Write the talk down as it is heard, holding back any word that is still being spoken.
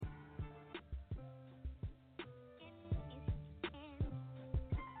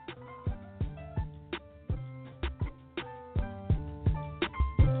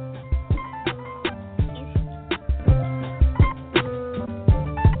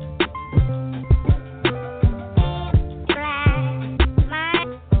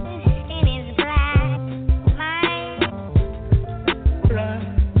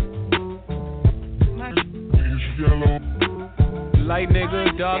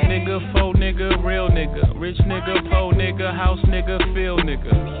dog nigga, faux nigga, real nigga, rich nigga, po nigga, house nigga, feel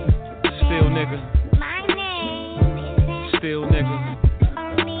nigga, still nigga, still nigga.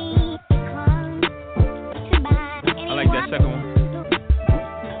 I like that second one.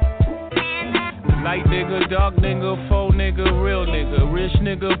 Light nigga, dark nigga, faux nigga, real nigga, rich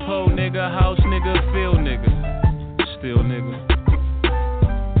nigga, po nigga, house nigga, feel nigga, still nigga,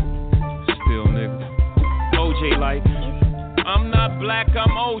 still nigga. OJ like, I'm not black, I'm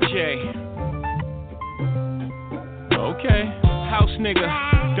OJ. Okay, house nigga,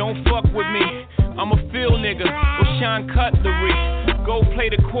 don't fuck with me. I'm a field nigga with Sean Cutlery. Go play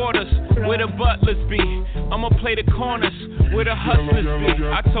the quarters where the butlers be. I'ma play the corners where the hustlers be.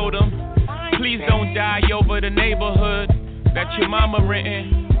 I told him, please don't die over the neighborhood that your mama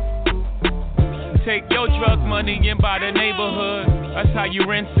renting. Take your drug money and buy the neighborhood. That's how you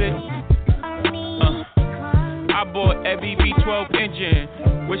rinse it. I bought every V12 engine.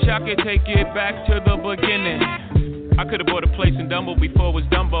 Wish I could take it back to the beginning. I could've bought a place in Dumbo before it was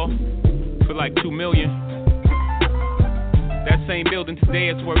Dumbo for like $2 million. That same building today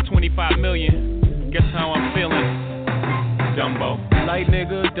it's worth $25 million. Guess how I'm feeling? Dumbo. Light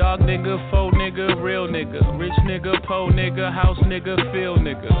nigga, dark nigga, faux nigga, real nigga, rich nigga, po nigga, house nigga, feel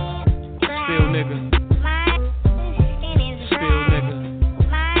nigga, still nigga, still nigga.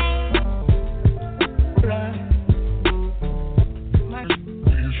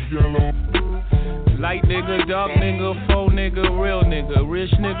 Light nigga, dark nigga, faux nigga, real nigga,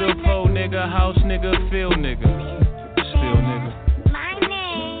 rich nigga, po nigga, house nigga, feel nigga, still nigga,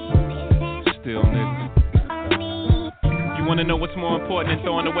 still nigga. You wanna know what's more important than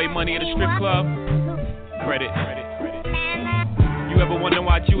throwing away money at a strip club? Credit. You ever wonder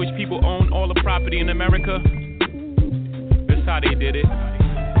why Jewish people own all the property in America? That's how they did it.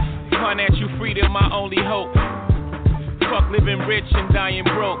 Financial freedom, my only hope. Fuck living rich and dying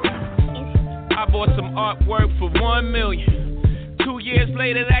broke. I bought some artwork for $1 million. 2 years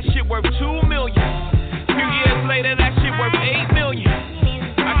later, that shit worth $2 million. Few years later, that shit worth $8 million.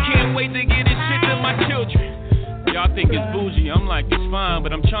 I can't wait to get this shit to my children. Y'all think it's bougie, I'm like, it's fine,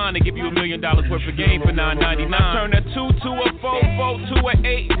 but I'm trying to give you $1 million worth of game for $9.99. I turn a 2 to a 4, 4 to a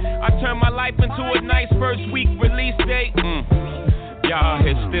 8. I turn my life into a nice first week release date. Y'all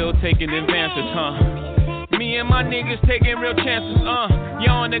here still taking advances, huh? Me and my niggas taking real chances,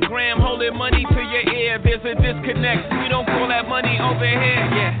 Y'all on the gram holding money to your ear. There's a disconnect, we don't call that money over here,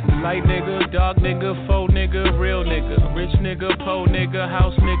 yeah. Light nigga, dark nigga, faux nigga, real nigga, rich nigga, po nigga,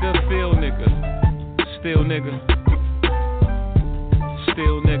 house nigga, feel nigga, still nigga,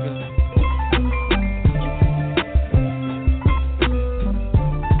 still nigga.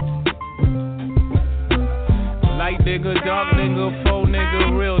 Light nigga, dark nigga, faux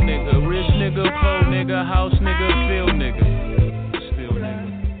nigga, real nigga, rich nigga, po nigga, house nigga, feel nigga, still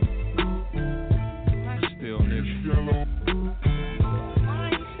nigga, still nigga.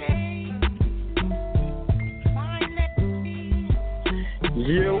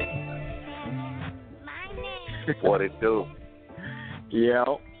 Yo. What it do?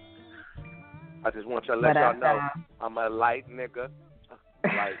 Yo. I just want y'all to let y'all know I'm a light nigga,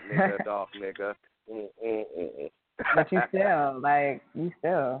 dark nigga. But you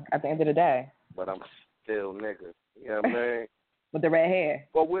still, at the end of the day. But I'm still nigga. You know what I mean? With the red hair.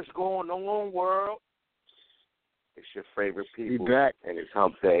 But what's going on, world? It's your favorite people. We back. And it's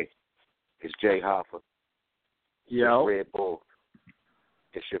hump day. It's Jay Hoffa. Yo. It's Red Bull.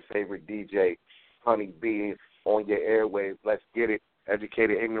 It's your favorite DJ, Honey B, on your airwaves. Let's get it.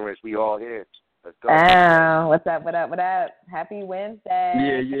 Educated ignorance. We all here. Let's go. What's up? What up? Happy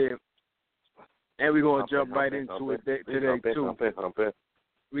Wednesday. Yeah. And we're gonna jump right into it today too.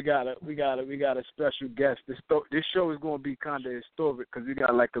 We got a special guest. This show is gonna be kind of historic because we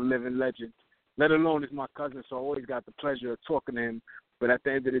got like a living legend. Let alone it's my cousin, so I always got the pleasure of talking to him. But at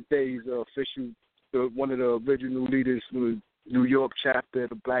the end of the day, he's one of the original leaders from the New York chapter of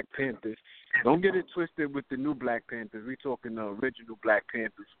the Black Panthers. Don't get it twisted with the new Black Panthers. We're talking the original Black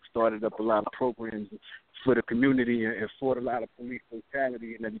Panthers who started up a lot of programs for the community and fought a lot of police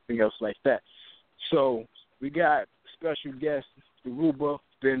brutality and everything else like that. So we got special guest Dhoruba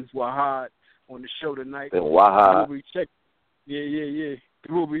Bin-Wahad on the show tonight. Bin-Wahad. Yeah.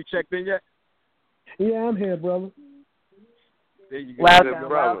 Dhoruba, you checked in yet? Yeah, I'm here, brother. There you go.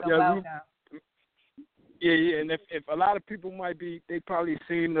 Welcome. Yeah, and if a lot of people they probably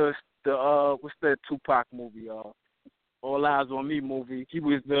seen the what's that Tupac movie, All Eyes on Me movie. He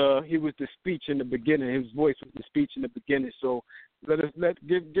was the speech in the beginning. His voice was the speech in the beginning. So give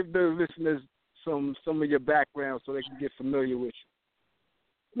the listeners some of your background so they can get familiar with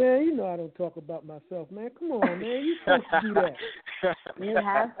Man, you know I don't talk about myself, man. Come on, man. You supposed to do that. You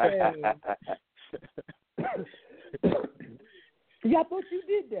have to. Yeah, I thought you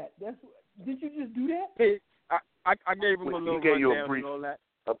did that. Did you just do that? Hey, I gave him a little rundown and all that.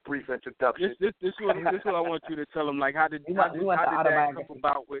 A brief introduction. This what I want you to tell him. Like, how did that come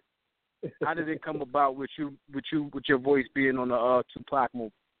about with? How did it come about with your voice being on the Tupac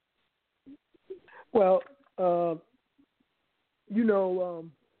movie? Well,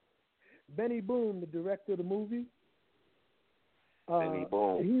 Benny Boom, the director of the movie. Benny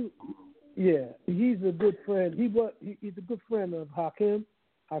Boom. He's a good friend. He's a good friend of Hakim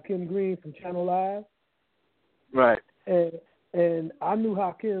Green from Channel Live. Right. And I knew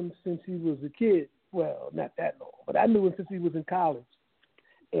Hakim since he was a kid. Well, not that long, but I knew him since he was in college.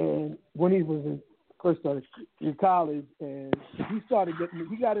 And when he was first started in college, and he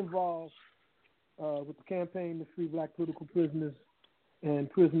got involved with the campaign to free black political prisoners and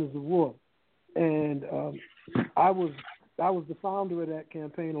prisoners of war. And I was the founder of that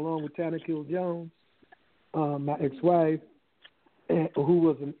campaign along with Tanner Kill Jones, my ex-wife, who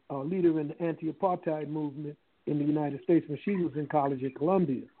was a leader in the anti-apartheid movement in the United States when she was in college at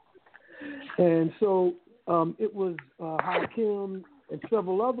Columbia. And so it was Hakim and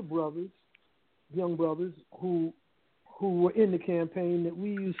several other brothers, young brothers, who were in the campaign that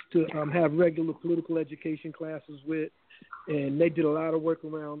we used to have regular political education classes with, and they did a lot of work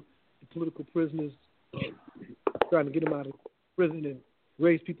around the political prisoners, trying to get them out of prison and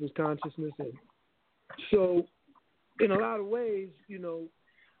raise people's consciousness. And so in a lot of ways,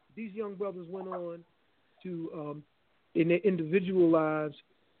 these young brothers went on to, in their individual lives,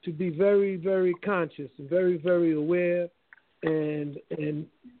 to be very, very conscious and very, very aware and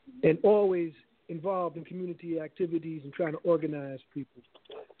always involved in community activities and trying to organize people.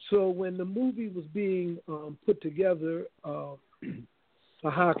 So when the movie was being put together,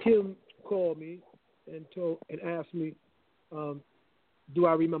 Hakim called me and asked me, do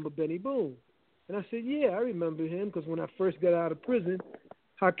I remember Benny Boom? And I said, yeah, I remember him, because when I first got out of prison,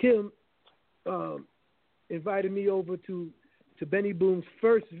 Hakim invited me over to Benny Boom's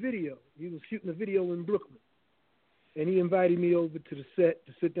first video. He was shooting a video in Brooklyn. And he invited me over to the set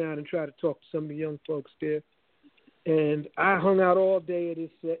to sit down and try to talk to some of the young folks there. And I hung out all day at his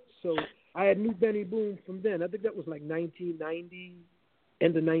set. So I had knew Benny Boom from then. I think that was like 1990,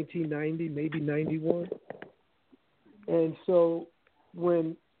 end of 1990, maybe 91. And so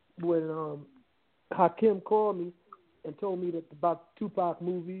when Hakim called me and told me about the Tupac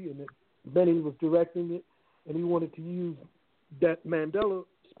movie and that Benny was directing it, and he wanted to use that Mandela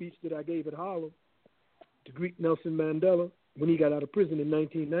speech that I gave at Harlem to greet Nelson Mandela when he got out of prison in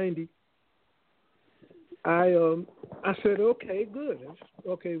 1990, I said, okay, good. That's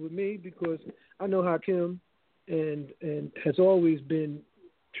okay with me, because I know Hakim and has always been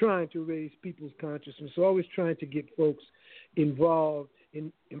trying to raise people's consciousness, always trying to get folks involved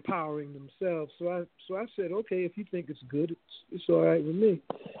in empowering themselves. So I said, okay, if you think it's good, it's all right with me.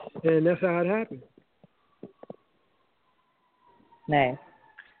 And that's how it happened. Nice.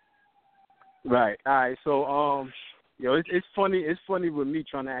 Right. All right. So, it's funny. It's funny with me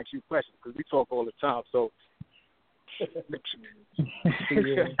trying to ask you questions, because we talk all the time. So, try to keep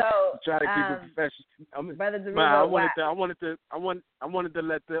it professional. Brother Dhoruba, I wanted to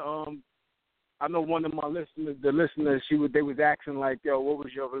let I know one of my listeners, they was asking, like, yo, what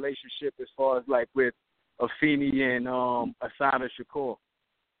was your relationship as far as, like, with Afeni and Assata Shakur?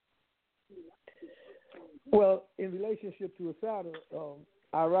 Well, in relationship to Assata,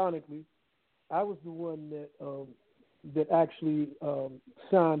 ironically, I was the one that actually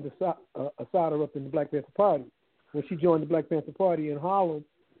signed Assata up in the Black Panther Party. When she joined the Black Panther Party in Harlem,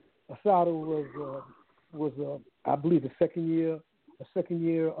 Assata was I believe a second year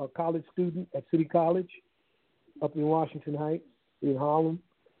college student at City College up in Washington Heights in Harlem,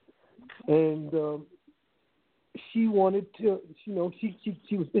 and she wanted to, she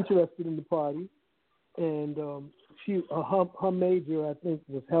was interested in the party, and her major, I think,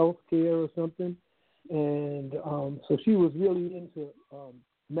 was health care or something, and so she was really into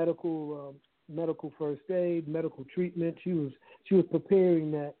medical first aid, medical treatment. She was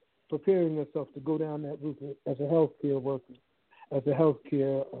preparing herself to go down that route as a healthcare worker, as a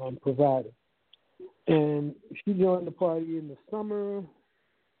healthcare provider. And she joined the party in the summer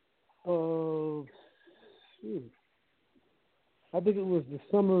of, I think it was the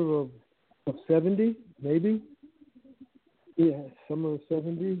summer of 70, maybe. Yeah, summer of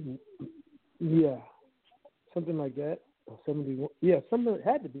 70. Yeah, something like that. Or 71. Yeah, it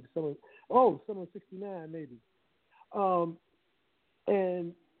had to be the summer. Oh, summer of 69, maybe.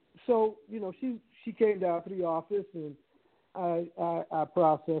 And so, she came down to the office, and I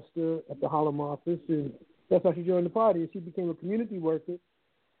processed her at the Harlem office, and that's how she joined the party. And she became a community worker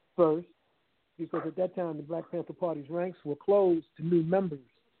first, because at that time the Black Panther Party's ranks were closed to new members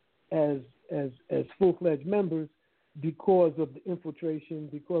as full-fledged members because of the infiltration,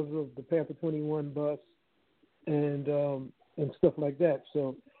 because of the Panther 21 bus, and stuff like that.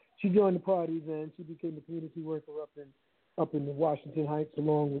 So she joined the party. Then she became a community worker up in the Washington Heights,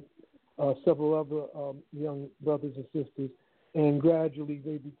 along with several other young brothers and sisters, and gradually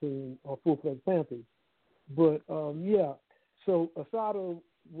they became full-fledged Panthers. But so Asada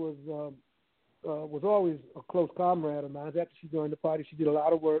was always a close comrade of mine. After she joined the party, she did a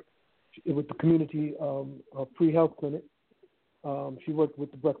lot of work with the community pre-health clinic. She worked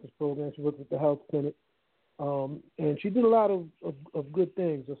with the breakfast program. She worked with the health clinic. And she did a lot of good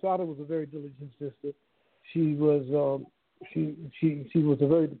things. Asada was a very diligent sister. She was a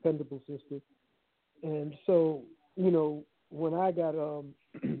very dependable sister. And so, when I got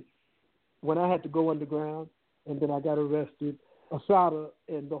when I had to go underground and then I got arrested, Asada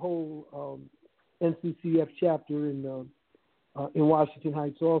and the whole NCCF chapter in Washington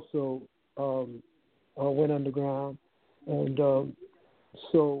Heights also went underground, and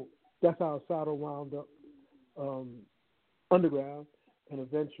so that's how Asada wound up underground, and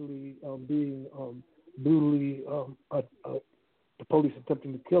eventually being brutally the police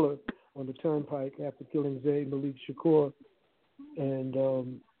attempting to kill her on the turnpike after killing Zayd Malik Shakur and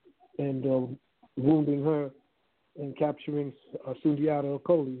wounding her and capturing Sundiata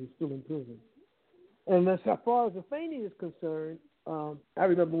Okoli, who's still in prison. And as far as Afeni is concerned, I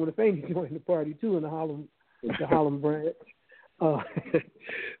remember when Afeni joined the party too in the Harlem branch.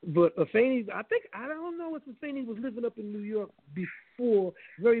 But Afeni, I don't know if Afeni was living up in New York before,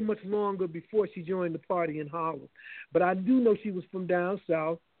 very much longer before she joined the party in Harlem. But I do know she was from down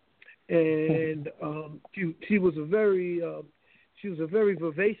south, and she was a very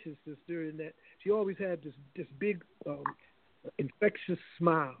vivacious sister in that she always had this big infectious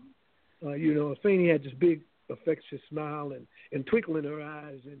smile. Afeni had this big infectious smile and twinkle in her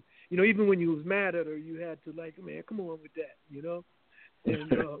eyes, and even when you was mad at her, you had to man, come on with that,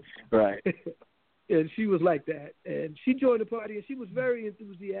 and right. And she was like that, and she joined the party, and she was very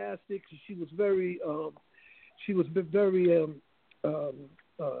enthusiastic. She was very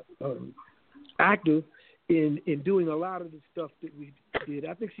active in doing a lot of the stuff that we did.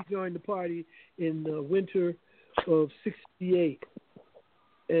 I think she joined the party in the winter of '68.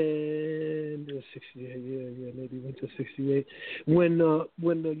 And 68, maybe winter '68, when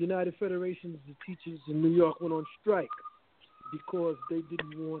the United Federations of Teachers in New York went on strike because they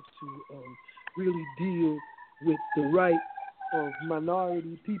didn't want to really deal with the right of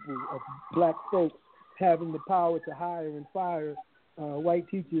minority people, of black folks, having the power to hire and fire white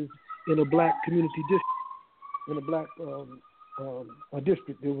teachers in a black community district, in a black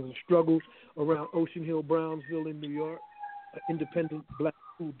district. There was a struggle around Ocean Hill, Brownsville in New York, independent black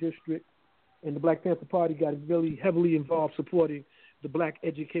school district, and the Black Panther Party got really heavily involved supporting the black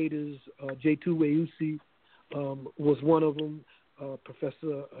educators. J2 Weusi was one of them,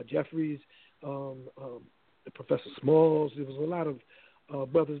 Professor Jeffries, Professor Smalls. There was a lot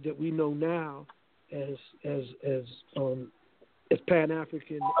of brothers that we know now as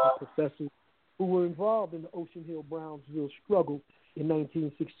Pan-African professors who were involved in the Ocean Hill Brownsville struggle in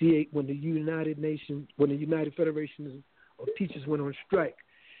 1968 when the United Federation of Teachers went on strike.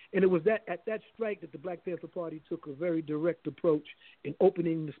 And it was at that strike that the Black Panther Party took a very direct approach in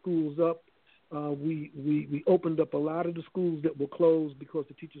opening the schools up. We opened up a lot of the schools that were closed because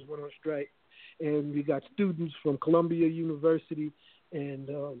the teachers went on strike, and we got students from Columbia University and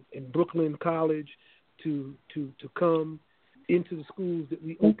Brooklyn College to come into the schools that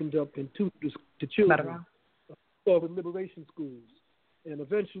we opened up and to children, called the liberation schools. And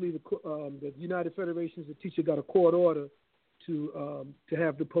eventually the United Federations of Teachers got a court order to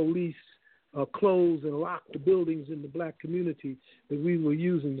have the police close and lock the buildings in the black community that we were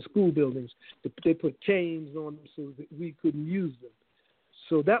using, the school buildings. They put chains on them so that we couldn't use them.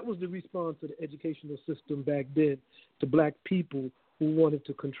 So that was the response of the educational system back then to black people who wanted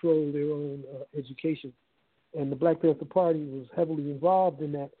to control their own education. And the Black Panther Party was heavily involved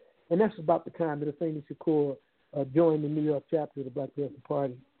in that. And that's about the time that Afeni Shakur joined the New York chapter of the Black Panther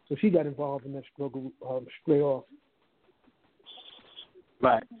Party. So she got involved in that struggle straight off.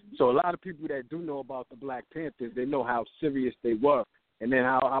 Right. So a lot of people that do know about the Black Panthers, they know how serious they were, and then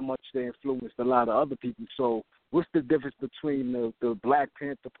how much they influenced a lot of other people. So what's the difference between the Black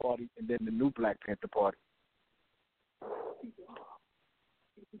Panther Party and then the new Black Panther Party?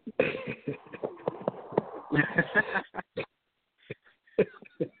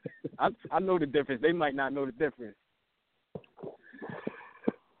 I know the difference. They might not know the difference.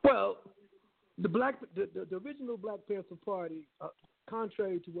 the original Black Panther Party,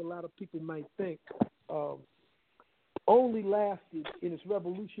 contrary to what a lot of people might think, only lasted in its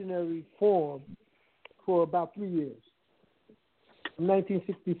revolutionary form for about 3 years, from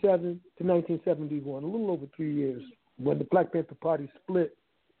 1967 to 1971, a little over 3 years, when the Black Panther Party split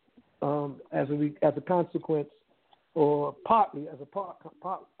as a consequence, or partly as a part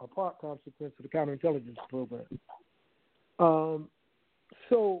consequence of the counterintelligence program.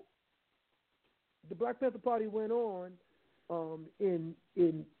 So the Black Panther Party went on in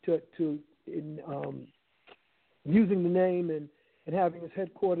using the name and having its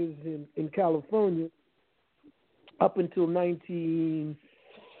headquarters in California up until the late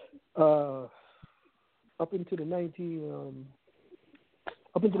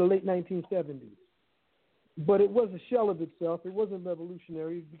 1970s. But it was a shell of itself. It wasn't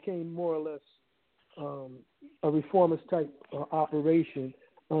revolutionary. It became more or less a reformist type operation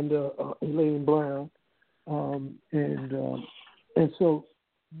under Elaine Brown, and so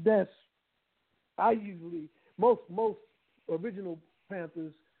that's most original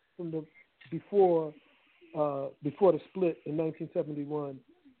Panthers from the before the split in 1971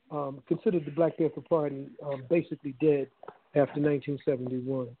 considered the Black Panther Party basically dead after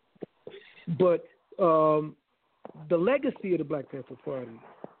 1971. But the legacy of the Black Panther Party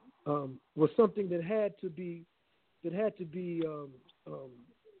was something that had to be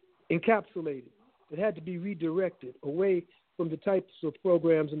encapsulated. It had to be redirected away from the types of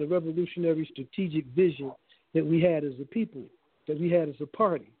programs and the revolutionary strategic vision that we had as a people, that we had as a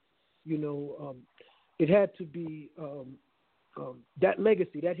party. It had to be that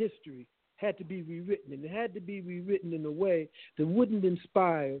legacy, that history had to be rewritten, and it had to be rewritten in a way that wouldn't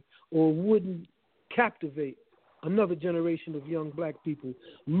inspire or wouldn't captivate another generation of young black people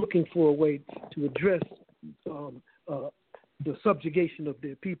looking for a way to address the subjugation of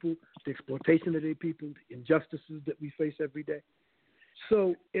their people, the exploitation of their people, the injustices that we face every day.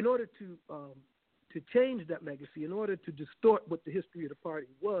 So in order to change that legacy, in order to distort what the history of the party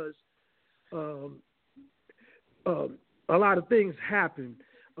was, a lot of things happened.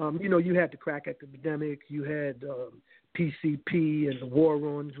 You had the crack epidemic, you had PCP and the war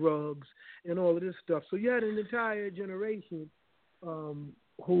on drugs and all of this stuff. So you had an entire generation who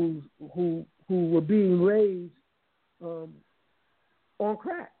were being raised on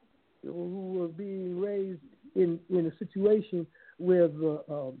crack, who were being raised in a situation where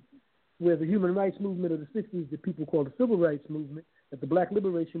the human rights movement of the 60s, that people call the civil rights movement, that the black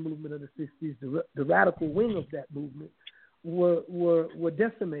liberation movement of the 60s, the radical wing of that movement, were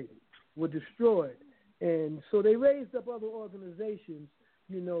decimated, were destroyed. And so they raised up other organizations,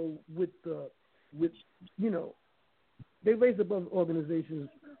 they raised up other organizations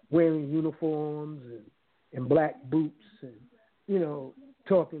wearing uniforms and black boots and,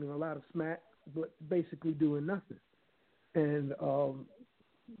 talking a lot of smack, but basically doing nothing. And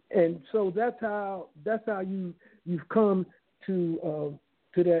so that's how you've come to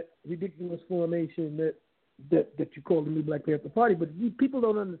that ridiculous formation that you call the New Black Panther Party. But people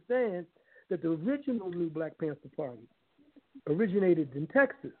don't understand that the original New Black Panther Party originated in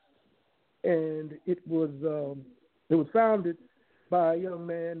Texas, and it was founded by a young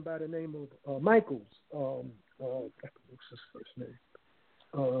man by the name of Michaels. What's his first name?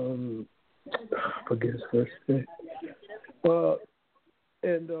 Forget his first name.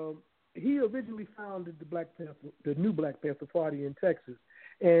 He originally founded the New Black Panther Party in Texas,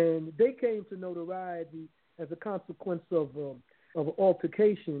 and they came to notoriety as a consequence of an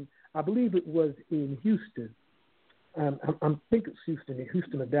altercation. I believe it was in Houston. I think it's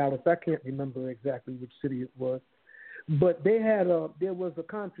Houston or Dallas. I can't remember exactly which city it was, but there was a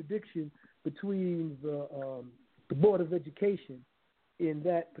contradiction between the Board of Education in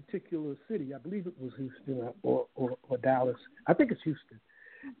that particular city. I believe it was Houston or Dallas. I think it's Houston.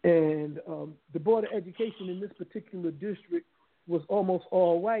 And the Board of Education in this particular district was almost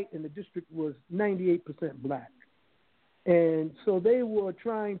all white, and the district was 98% black. And so they were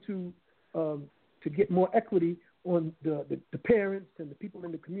trying to get more equity on the parents and the people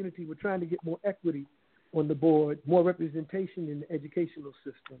in the community were trying to get more equity on the board, more representation in the educational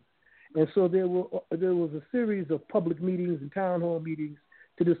system. And so there was a series of public meetings and town hall meetings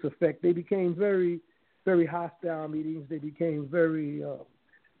to this effect. They became very, very hostile meetings. They became very,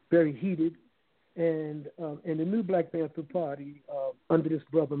 very heated. And the New Black Panther Party, under this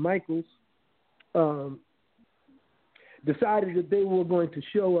brother Michaels, decided that they were going to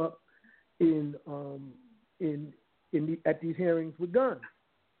show up at these hearings with guns.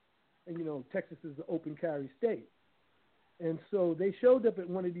 And Texas is an open carry state. And so they showed up at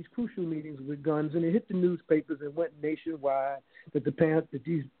one of these crucial meetings with guns, and it hit the newspapers and went nationwide that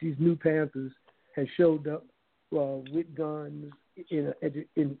these new Panthers had showed up with guns in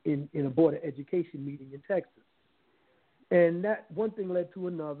a board of education meeting in Texas. And that one thing led to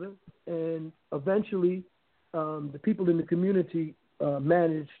another, and eventually the people in the community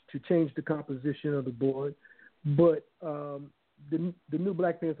managed to change the composition of the board. But the new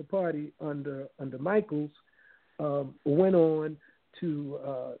Black Panther Party under Michaels went on to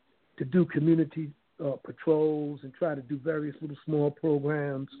do community patrols and try to do various little small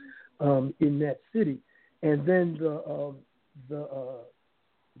programs in that city. And then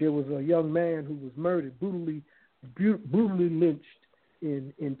there was a young man who was murdered, brutally lynched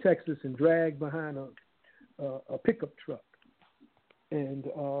in Texas and dragged behind a pickup truck. And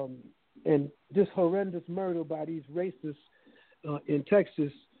this horrendous murder by these racists in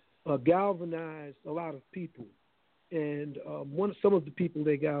Texas galvanized a lot of people. And some of the people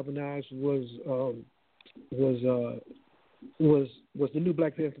they galvanized was the new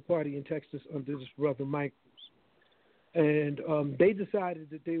Black Panther Party in Texas under this brother Michaels. And they decided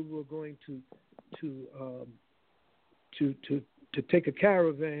that they were going to take a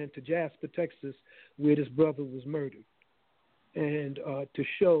caravan to Jasper, Texas, where this brother was murdered, and to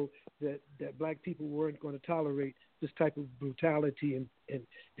show that Black people weren't going to tolerate this type of brutality and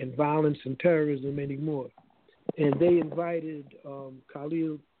violence and terrorism anymore. And they invited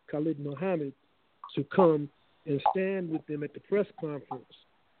Khalid Muhammad to come and stand with them at the press conference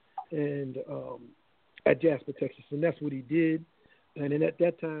and at Jasper, Texas, and that's what he did. And then at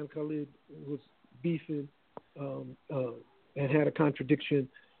that time, Khalid was beefing and had a contradiction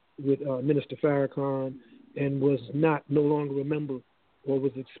with Minister Farrakhan and was no longer a member or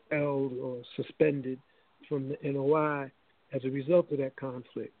was expelled or suspended from the NOI as a result of that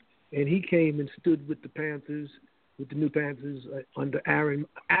conflict. And he came and stood with the Panthers, with the new Panthers under Aaron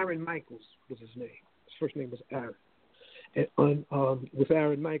Michaels was his name. His first name was Aaron. And with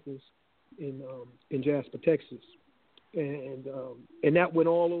Aaron Michaels in Jasper, Texas. And that went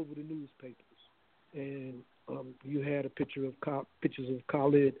all over the newspapers. And you had pictures of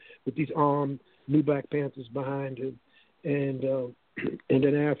Khalid with these armed new Black Panthers behind him. And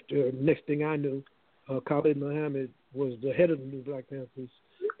then after, next thing I knew, Khalid Muhammad was the head of the new Black Panthers,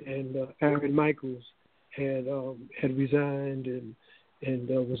 and Aaron Michaels had resigned and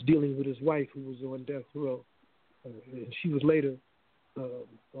was dealing with his wife, who was on death row. And she was later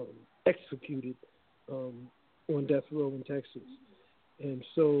executed on death row in Texas. And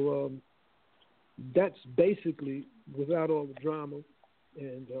so that's basically, without all the drama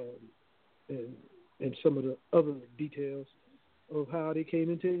and some of the other details of how they came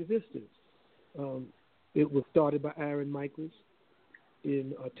into existence. It was started by Aaron Michaels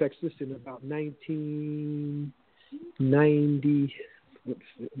in Texas in about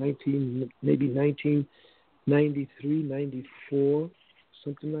 1993, 94,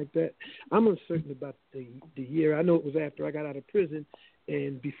 something like that. I'm uncertain about the year. I know it was after I got out of prison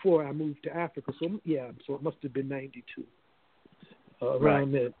and before I moved to Africa. So it must have been 92,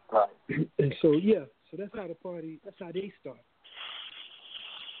 around then. Right. And so that's how they started.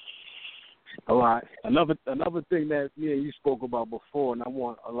 All right. Another thing that you spoke about before, and I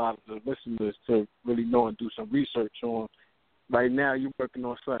want a lot of the listeners to really know and do some research on. Right now, you're working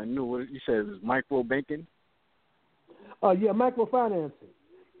on something new. What you said is micro banking. Microfinancing.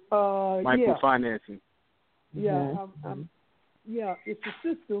 Microfinancing. Yeah. It's a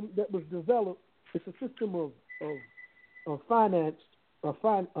system that was developed. It's a system of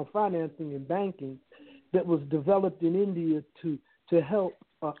financing and banking that was developed in India to help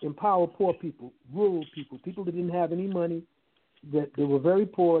empower poor people, rural people that didn't have any money, that they were very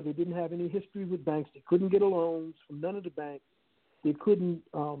poor. They didn't have any history with banks. They couldn't get loans from none of the banks. They couldn't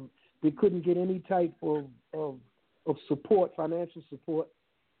get any type of support, financial support,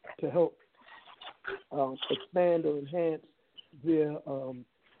 to help expand or enhance their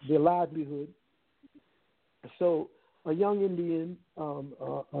livelihood. So a young Indian, a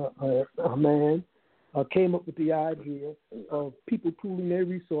man, came up with the idea of people pooling their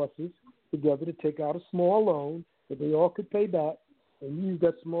resources together to take out a small loan that they all could pay back and use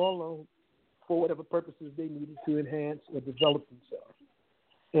that small loan for whatever purposes they needed to enhance or develop themselves.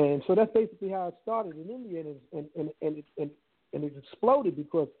 And so that's basically how it started in India, and it exploded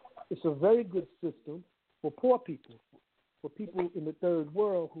because it's a very good system for poor people, for people in the third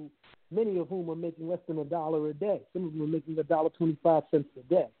world, who many of whom are making less than $1 a day. Some of them are making $1.25 a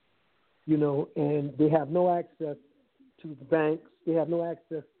day. And they have no access to the banks. They have no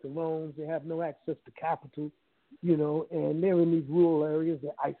access to loans. They have no access to capital, and they're in these rural areas.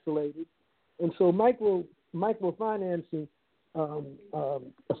 They're isolated. And so microfinancing,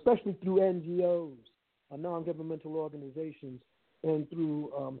 especially through NGOs, non-governmental organizations, and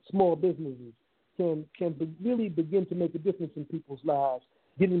through small businesses, really begin to make a difference in people's lives,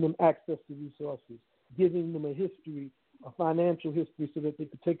 giving them access to resources, giving them a history, a financial history, so that they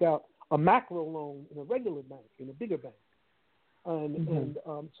could take out a macro loan in a regular bank, in a bigger bank.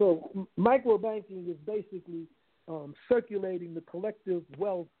 So micro banking is basically circulating the collective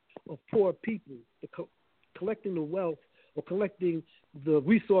wealth of poor people, collecting the wealth or collecting the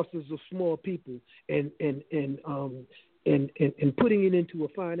resources of small people and putting it into a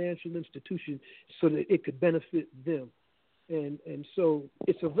financial institution so that it could benefit them. And so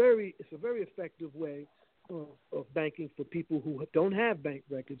it's a very effective way of banking for people who don't have bank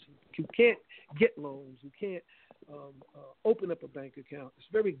records, who can't get loans, who can't open up a bank account. It's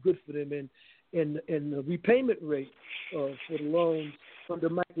very good for them, and the repayment rate for the loans under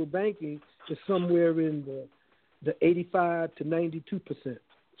micro banking is somewhere in the 85 to 92%.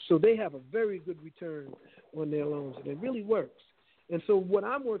 So they have a very good return on their loans, and it really works. And so what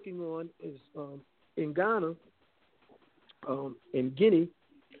I'm working on is in Ghana, in Guinea,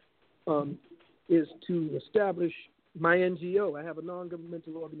 is to establish my NGO. I have a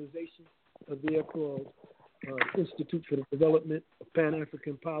non-governmental organization there called Institute for the Development of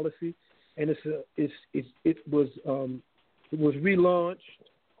Pan-African Policy, and it was relaunched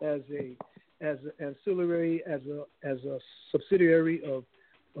as a ancillary, as a subsidiary of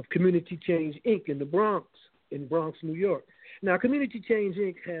Community Change Inc. in Bronx, New York. Now, Community Change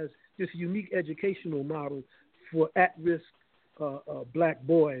Inc. has this unique educational model for at-risk black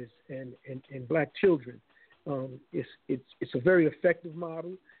boys and black children. It's a very effective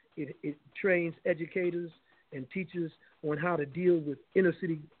model. It trains educators and teachers on how to deal with inner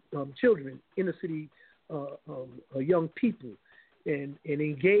city children, inner city young people, and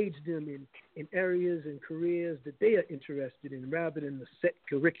engage them in areas and careers that they are interested in, rather than the set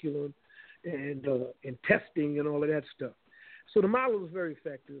curriculum and testing and all of that stuff. So the model is very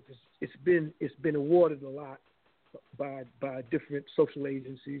effective. It's been awarded a lot by different social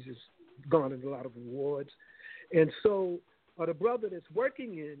agencies. It's garnered a lot of awards. And so the brother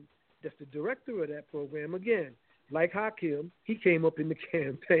that's the director of that program, again, like Hakim, he came up in the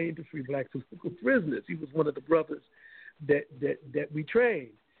campaign to free black political prisoners. He was one of the brothers that we trained.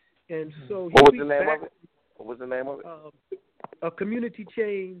 And so what was the name of it? A Community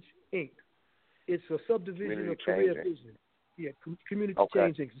Change Inc. It's a subdivision of Career Vision. Yeah, Community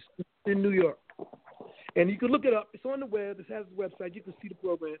Change Inc. It's in New York. And you can look it up. It's on the web. It has a website. You can see the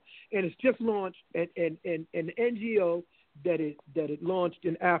program. And it's just launched. And the NGO that it launched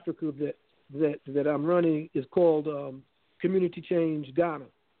in Africa that I'm running is called Community Change Ghana.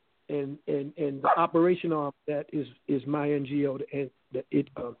 And the operation arm of that is my NGO, the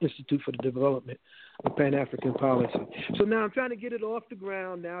Institute for the Development of Pan-African Policy. So now I'm trying to get it off the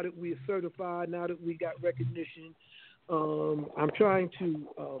ground now that we are certified, now that we got recognition. I'm trying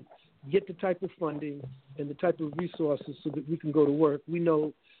to get the type of funding and the type of resources so that we can go to work. We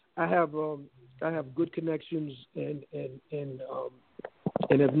know I have good connections and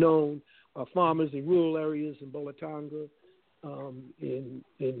have known farmers in rural areas in Bolotanga, in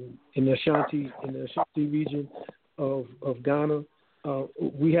the Ashanti region of Ghana.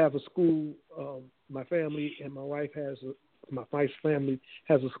 We have a school. My family and my wife's family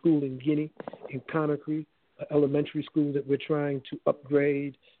has a school in Guinea, in Conakry, an elementary school that we're trying to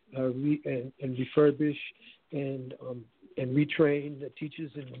upgrade and refurbish and retrain the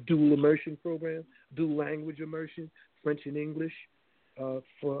teachers in dual immersion program, dual language immersion, French and English,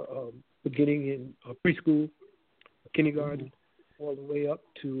 for beginning in preschool, kindergarten, all the way up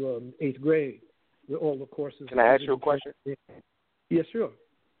to 8th grade, where all the courses. Can I ask you a question? Yes, sure.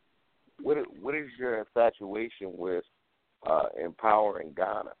 What is your infatuation with empowering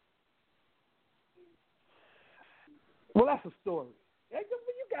Ghana? Well, that's a story.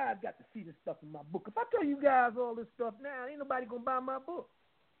 You guys got to see this stuff in my book. If I tell you guys all this stuff now, ain't nobody gonna buy my book.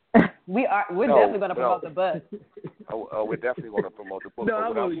 We're definitely gonna promote the book. We're definitely gonna promote the book. No,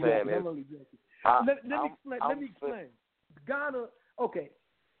 I'm only joking. Let me explain. Ghana, okay.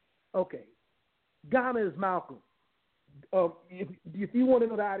 Ghana is Malcolm. If you want to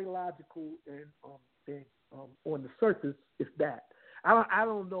know the ideological and on the surface, it's that. I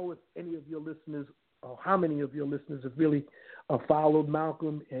don't know if any of your listeners or how many of your listeners have really followed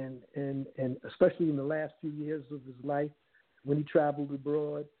Malcolm and especially in the last few years of his life when he traveled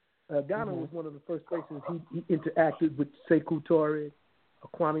abroad. Ghana was one of the first places he interacted with Sekou Touré,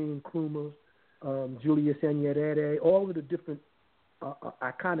 Kwame Nkrumah, Julius Nyerere, all of the different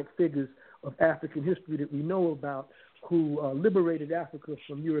iconic figures of African history that we know about who liberated Africa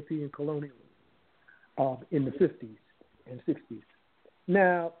from European colonialism in the 50s and 60s.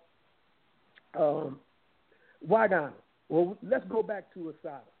 Now, why Ghana? Well, let's go back to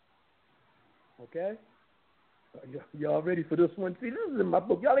Asada. Okay? Y'all ready for this one? See, this is in my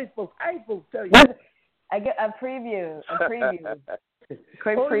book. I ain't supposed to tell you. I get a preview.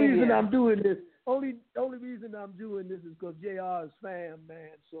 Quick only preview. reason I'm doing this is because JR is fan,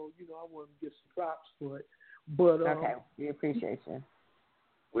 man. So, I want to give some props for it. But okay, we appreciate you.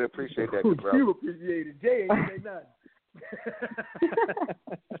 We appreciate that, bro. You appreciate it. Jay ain't say nothing.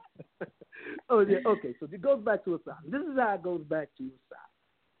 Oh, yeah, okay, so it goes back to asylum. This is how it goes back to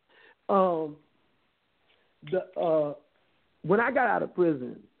asylum. When I got out of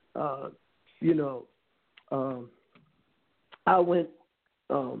prison, I went.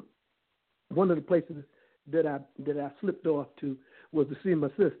 One of the places that I slipped off to was to see my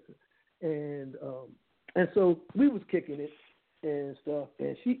sister, and so we was kicking it and stuff,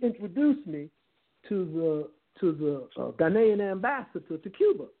 and she introduced me to the Ghanaian ambassador to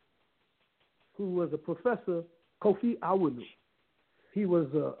Cuba, who was a professor, Kofi Awunu. He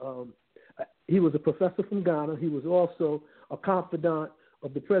was a professor from Ghana. He was also a confidant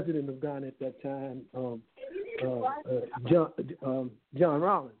of the president of Ghana at that time, John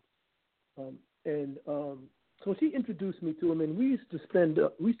Rawlings. So she introduced me to him, and we used to spend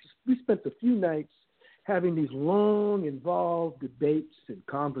we spent a few nights having these long, involved debates and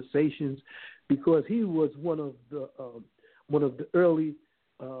conversations, because he was one of the early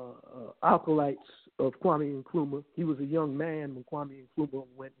acolytes of Kwame Nkrumah. He was a young man when Kwame Nkrumah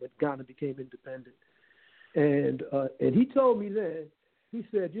when Ghana became independent, and he told me then. He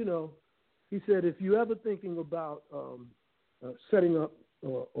said, if you're ever thinking about setting up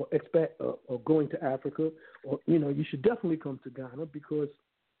or going to Africa, or you should definitely come to Ghana, because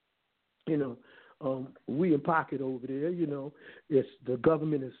we in pocket over there. It's the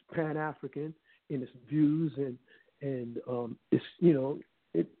government is Pan-African in its views, and it's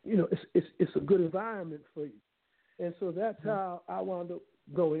it's a good environment for you. And so that's how I wound up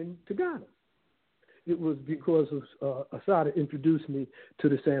going to Ghana. It was because of Asada introduced me to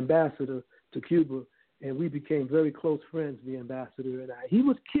this ambassador to Cuba, and we became very close friends, the ambassador and I. He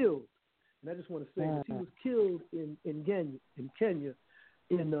was killed, and I just want to say this. He was killed in Kenya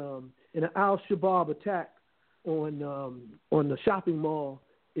in an al-Shabaab attack on the shopping mall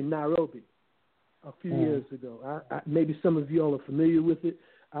in Nairobi a few years ago. Maybe some of y'all are familiar with it.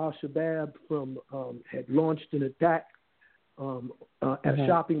 Al-Shabaab had launched an attack at a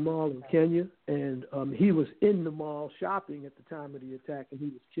shopping mall in Kenya, and he was in the mall shopping at the time of the attack, and he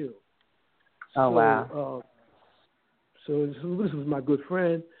was killed. Wow. So this was my good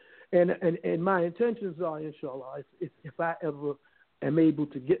friend, and my intentions are, inshallah, if I ever am able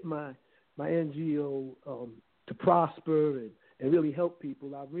to get my NGO to prosper and really help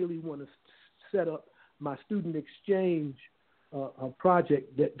people, I really want to set up my student exchange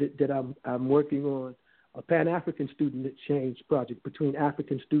project that I'm working on, a Pan-African student exchange project between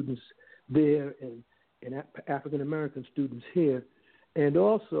African students there and African American students here, and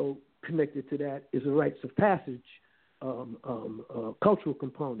also connected to that is a rites of passage cultural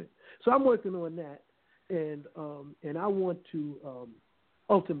component. So I'm working on that, and I want to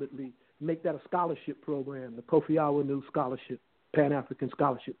ultimately make that a scholarship program, the Kofi Awunu Scholarship, Pan-African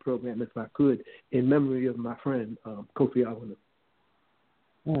Scholarship Program, if I could, in memory of my friend Kofi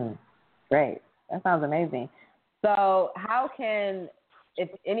Awunu. Great. That sounds amazing. So how can, if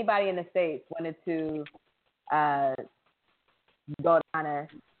anybody in the States wanted to go to Ghana,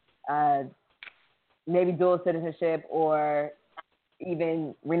 maybe dual citizenship or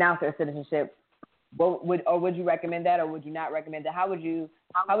even renounce their citizenship, would you recommend that, or would you not recommend that? How would you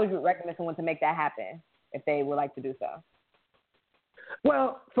recommend someone to make that happen if they would like to do so?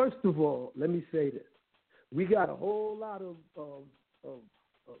 Well, first of all, let me say this: we got a whole lot of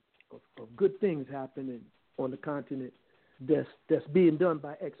good things happening on the continent that's being done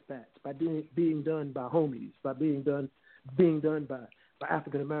by expats, being done by homies, being done by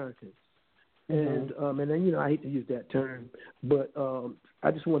African Americans. And then I hate to use that term, but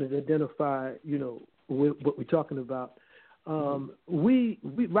I just wanted to identify what we're talking about. We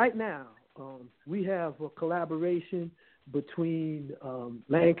right now we have a collaboration between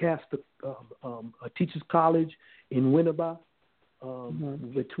Lancaster Teachers College in Winneba,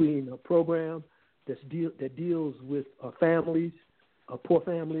 between a program that deals with families, poor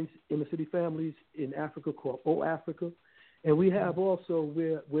families, inner city families in Africa called O Africa. And we have also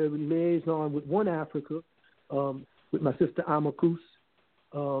where we liaison with One Africa, with my sister Amakus,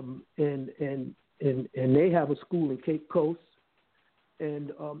 and they have a school in Cape Coast,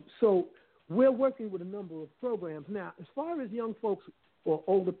 and so we're working with a number of programs now. As far as young folks or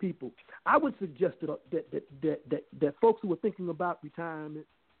older people, I would suggest that folks who are thinking about retirement,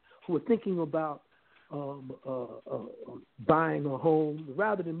 who are thinking about buying a home,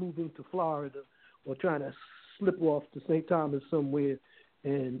 rather than moving to Florida, or trying to slip off to St. Thomas somewhere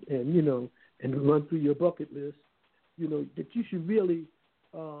and run through your bucket list, that you should really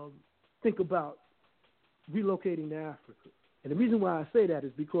think about relocating to Africa. And the reason why I say that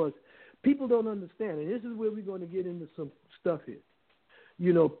is because people don't understand, and this is where we're going to get into some stuff here.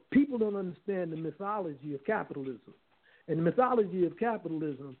 People don't understand the mythology of capitalism. And the mythology of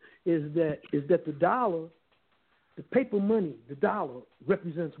capitalism is that the dollar, the paper money, the dollar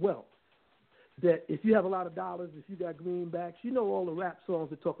represents wealth. That if you have a lot of dollars, if you got greenbacks, all the rap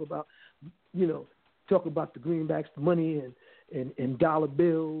songs that talk about the greenbacks, the money and dollar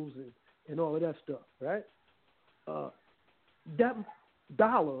bills and all of that stuff, right? That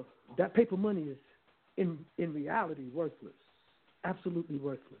dollar, that paper money is in reality worthless, absolutely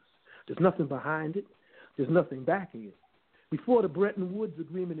worthless. There's nothing behind it. There's nothing backing it. Before the Bretton Woods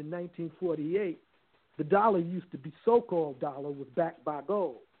Agreement in 1948, the dollar used to be, so-called dollar, was backed by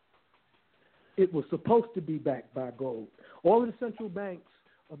gold. It was supposed to be backed by gold. All of the central banks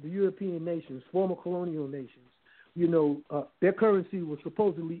of the European nations, former colonial nations, their currency was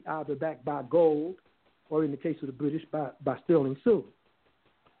supposedly either backed by gold or, in the case of the British, by sterling silver.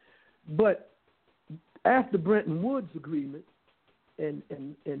 But after Bretton Woods Agreement, at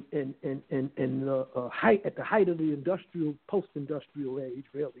the height of the post-industrial age,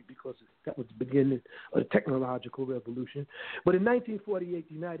 really, because that was the beginning of the technological revolution. But in 1948,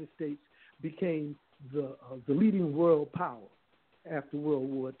 the United States became the leading world power after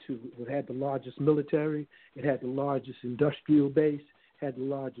World War II. It had the largest military, it had the largest industrial base, had the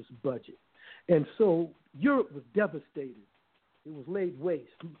largest budget. And so Europe was devastated. It was laid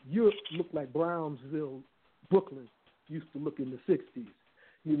waste. Europe looked like Brownsville, Brooklyn used to look in the 60s.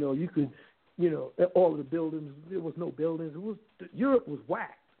 You could, all of the buildings, there was no buildings. Europe was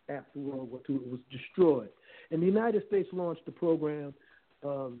whacked after World War II. It was destroyed. And the United States launched a program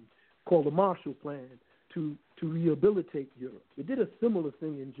called the Marshall Plan to rehabilitate Europe. It did a similar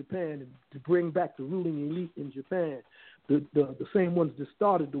thing in Japan to bring back the ruling elite in Japan. The same ones that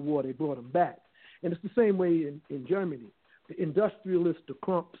started the war, they brought them back. And it's the same way in Germany. The industrialists, the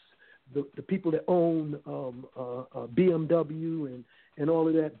Krumps, the people that own BMW and all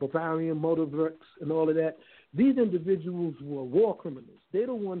of that, Bavarian Motor Works and all of that, these individuals were war criminals. They're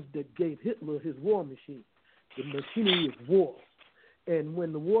the ones that gave Hitler his war machine, the machinery of war. And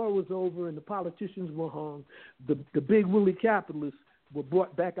when the war was over and the politicians were hung, the big willy capitalists were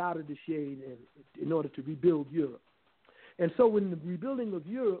brought back out of the shade in order to rebuild Europe. And so in the rebuilding of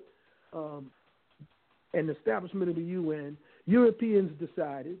Europe and the establishment of the UN, Europeans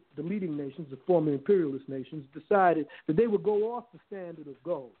decided, the leading nations, the former imperialist nations, decided that they would go off the standard of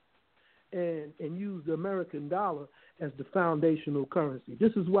gold and use the American dollar as the foundational currency.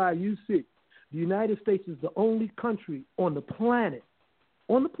 This is why you see the United States is the only country on the planet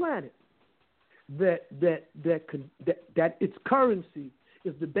that its currency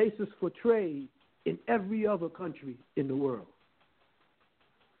is the basis for trade in every other country in the world.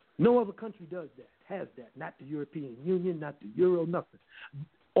 No other country does that, has that. Not the European Union, not the Euro, nothing.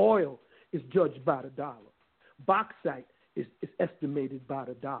 Oil is judged by the dollar. Bauxite is estimated by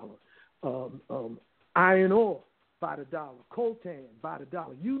the dollar. Iron ore by the dollar. Coltan by the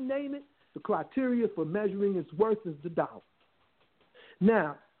dollar. You name it, the criteria for measuring its worth is the dollar.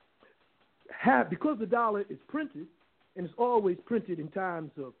 Now, because the dollar is printed, and it's always printed in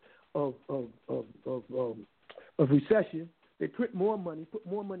times of recession, they print more money, put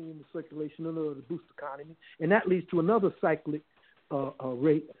more money in the circulation in order to boost the economy, and that leads to another cyclic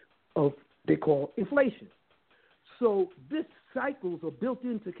rate of, they call inflation. So these cycles are built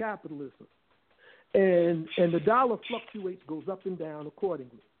into capitalism, and the dollar fluctuates, goes up and down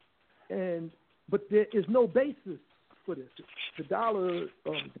accordingly. But there is no basis for this. The dollar,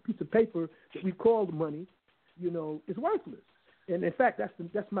 the piece of paper that we call the money, is worthless. And in fact,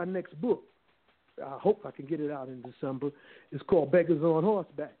 that's my next book. I hope I can get it out in December. It's called Beggars on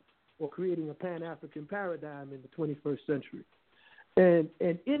Horseback, or Creating a Pan-African Paradigm in the 21st Century. And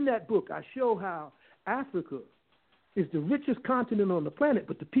in that book, I show how Africa is the richest continent on the planet,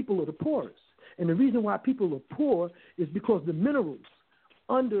 but the people are the poorest. And the reason why people are poor is because the minerals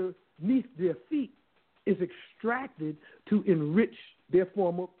underneath their feet is extracted to enrich their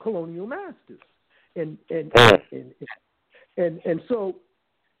former colonial masters. And so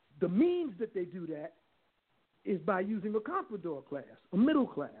the means that they do that is by using a comprador class, a middle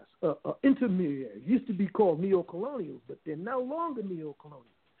class, intermediary. Used to be called neo-colonials, but they're no longer neo-colonials.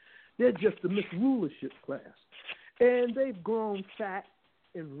 They're just a misrulership class. And they've grown fat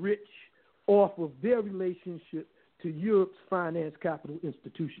and rich off of their relationship to Europe's finance capital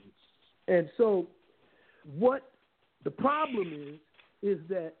institutions. And so what the problem is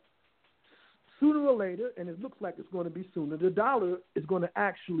that sooner or later, and it looks like it's going to be sooner, the dollar is going to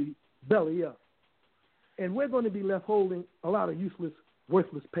actually belly up. And we're going to be left holding a lot of useless,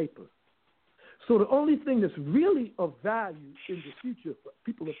 worthless paper. So the only thing that's really of value in the future for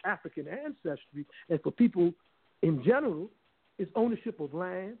people of African ancestry and for people in general is ownership of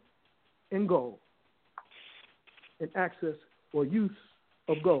land and gold and access or use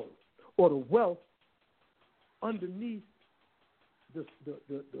of gold or the wealth underneath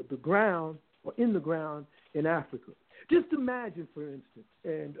the ground or in the ground in Africa. Just imagine, for instance,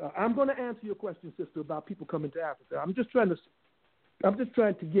 and I'm going to answer your question, sister, about people coming to Africa. I'm just trying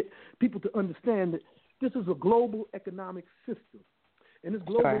to get people to understand that this is a global economic system. And this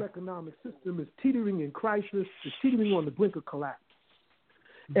global economic system is teetering in crisis, is teetering on the brink of collapse.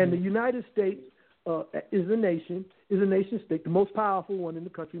 Mm-hmm. And the United States is a nation state, the most powerful one in the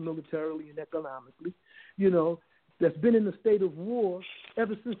country militarily and economically, that's been in a state of war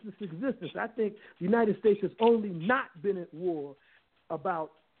ever since its existence. I think the United States has only not been at war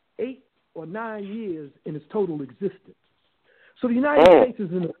about 8 or 9 years in its total existence. So the United States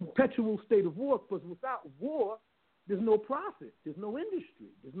is in a perpetual state of war, because without war, there's no profit, there's no industry,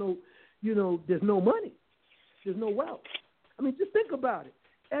 there's no money, there's no wealth. I mean, just think about it.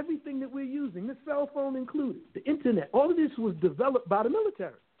 Everything that we're using, the cell phone included, the internet, all of this was developed by the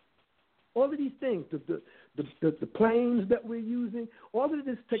military. All of these things, the planes that we're using, all of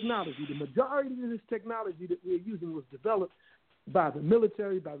this technology, the majority of this technology that we're using was developed by the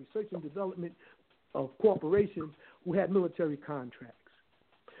military, by research and development of corporations who had military contracts.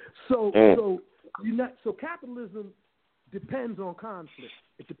 So capitalism depends on conflict.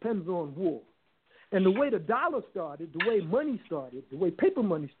 It depends on war. And the way the dollar started, the way money started, the way paper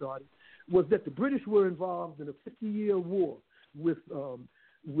money started, was that the British were involved in a 50-year war with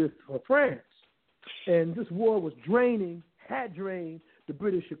France. And this war had drained the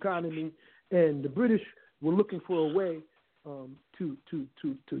British economy, and the British were looking for a way to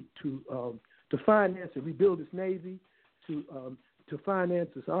finance and rebuild its navy, to finance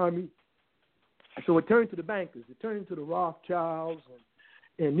its army. So it turned to the bankers. It turned to the Rothschilds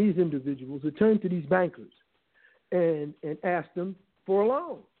and these individuals. It turned to these bankers and asked them for a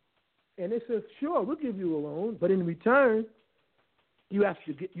loan. And they said, "Sure, we'll give you a loan, but in return, you have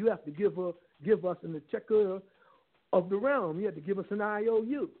to give us an exchequer of the realm. You have to give us an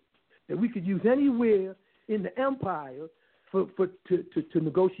IOU that we could use anywhere in the empire to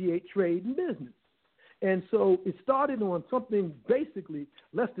negotiate trade and business." And so it started on something basically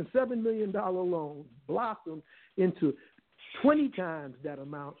less than $7 million loan, blossomed into 20 times that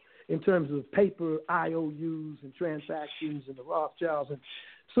amount in terms of paper, IOUs, and transactions, and the Rothschilds. And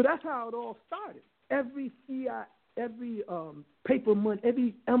so that's how it all started. Every fiat, every paper money,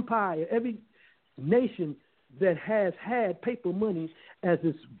 every empire, every nation that has had paper money as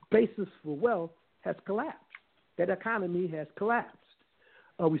its basis for wealth has collapsed. That economy has collapsed.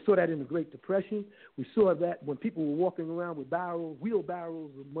 We saw that in the Great Depression. We saw that when people were walking around with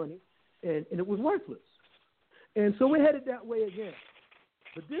wheelbarrows of money, and it was worthless. And so we're headed that way again.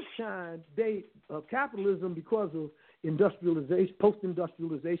 But this time, capitalism, because of industrialization,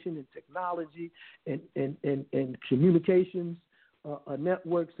 post-industrialization, and technology, and communications,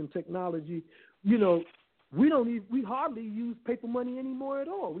 networks, and technology, we hardly use paper money anymore at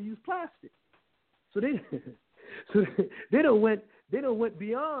all. We use plastic. So they don't went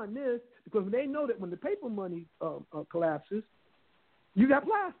beyond this, because they know that when the paper money collapses, you got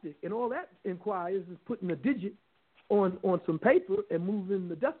plastic, and all that inquires is putting a digit on some paper and moving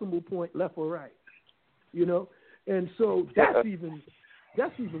the decimal point left or right, and so that's even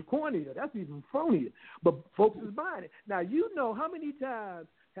cornier, that's even phonier. But folks is buying it. Now, how many times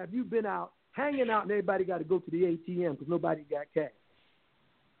have you been out hanging out and everybody got to go to the ATM because nobody got cash?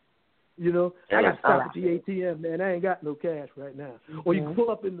 I got to stop at the ATM, man. I ain't got no cash right now. Mm-hmm. Or you can pull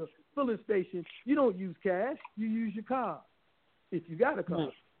up in the filling station. You don't use cash. You use your card if you got a card.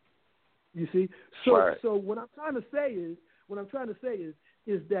 Mm-hmm. You see? So what I'm trying to say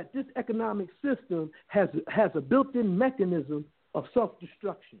is that this economic system has a built-in mechanism of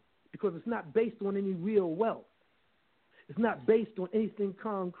self-destruction, because it's not based on any real wealth. It's not based on anything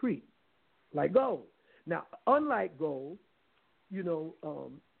concrete like gold. Now, unlike gold,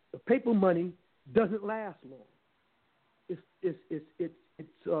 the paper money doesn't last long. It's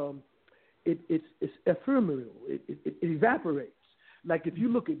ephemeral. It evaporates. Like if you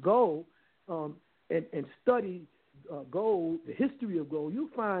look at gold and study gold, the history of gold, you'll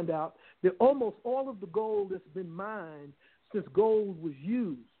find out that almost all of the gold that's been mined since gold was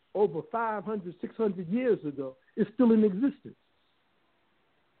used over 500, 600 years ago is still in existence.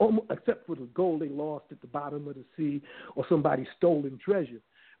 Except for the gold they lost at the bottom of the sea or somebody's stolen treasure.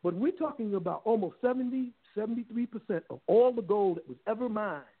 But we're talking about almost 73% of all the gold that was ever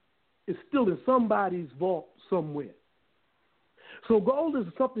mined is still in somebody's vault somewhere. So gold is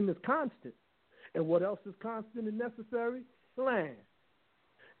something that's constant. And what else is constant and necessary? Land.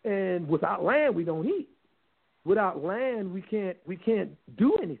 And without land, we don't eat. Without land, we can't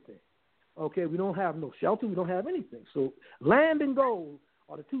do anything. Okay, we don't have no shelter. We don't have anything. So land and gold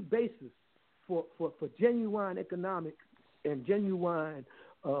are the two bases for genuine economic and genuine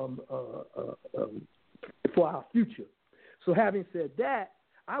for our future. So having said that,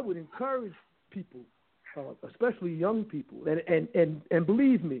 I would encourage people, especially young people, and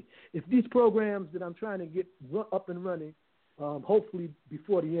believe me, if these programs that I'm trying to get up and running, hopefully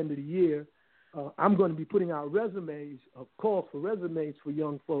before the end of the year, I'm going to be putting out resumes, calls for resumes for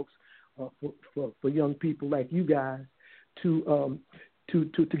young folks, for young people like you guys, to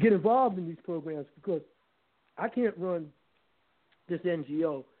get involved in these programs, because I can't run this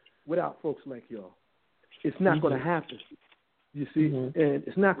NGO without folks like y'all. It's not going to happen. You see, and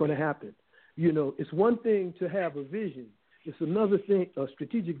it's not going to happen. You know, it's one thing to have a vision. It's another thing, a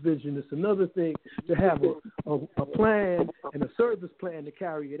strategic vision. It's another thing to have a plan and a service plan to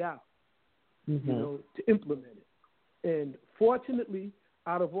carry it out, you know, to implement it. And fortunately,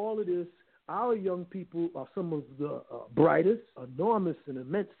 out of all of this, our young people are some of the brightest, enormous, and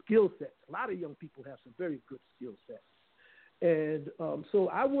immense skill sets. A lot of young people have some very good skill sets. And so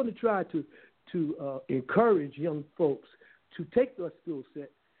I want to try to encourage young folks to take their skill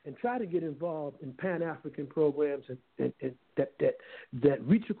set and try to get involved in Pan-African programs and that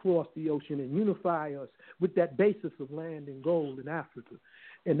reach across the ocean and unify us with that basis of land and gold in Africa.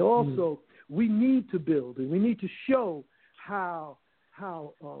 And also, we need to build and we need to show how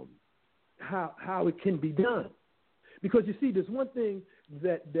it can be done. Because you see, there's one thing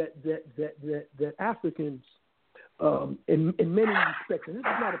that Africans, in many respects, and this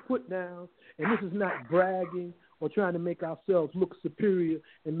is not a put down, and this is not bragging or trying to make ourselves look superior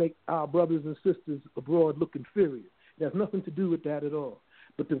and make our brothers and sisters abroad look inferior. It has nothing to do with that at all.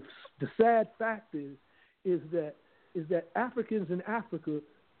 But the sad fact is that Africans in Africa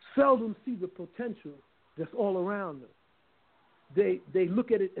seldom see the potential that's all around them. They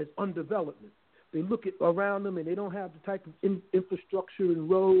look at it as undevelopment. They look at around them and they don't have the type of infrastructure and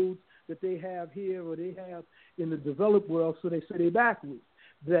roads that they have here or they have in the developed world, so they say they're backwards,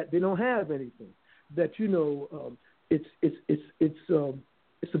 that they don't have anything. That, you know, it's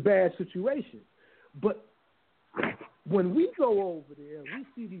a bad situation. But when we go over there, we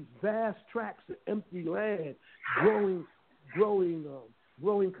see these vast tracts of empty land growing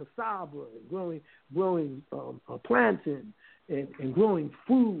cassava, and growing plantain, and growing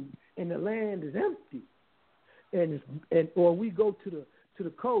food, and the land is empty. Or we go to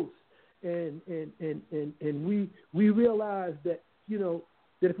the coast, and we realize that, you know,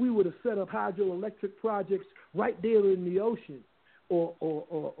 that if we were to set up hydroelectric projects right there in the ocean, or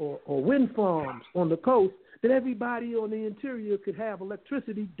wind farms on the coast, then everybody on the interior could have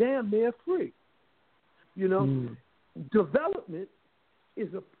electricity damn near free. You know, development is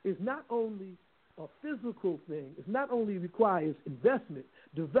not only a physical thing. It not only requires investment.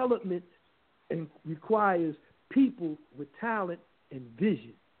 Development requires people with talent and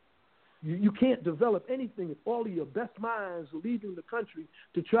vision. You can't develop anything if all of your best minds are leaving the country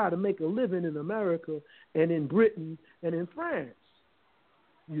to try to make a living in America and in Britain and in France,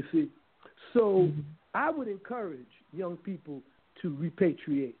 you see. So I would encourage young people to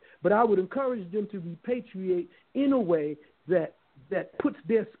repatriate, but I would encourage them to repatriate in a way that puts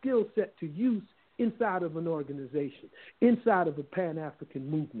their skill set to use inside of an organization, inside of a Pan-African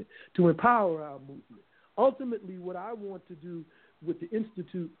movement, to empower our movement. Ultimately, what I want to do with the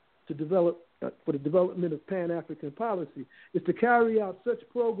Institute to develop for the development of Pan-African policy is to carry out such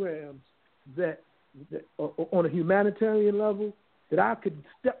programs that on a humanitarian level, that I could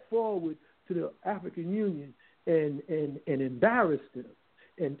step forward to the African Union and embarrass them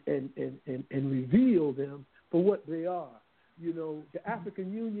and reveal them for what they are. You know, the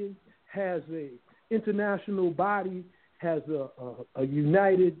African Union has a international body, has a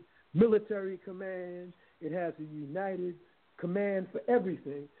united military command. It has a united command for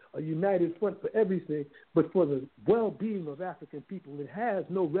everything, a united front for everything, but for the well-being of African people, it has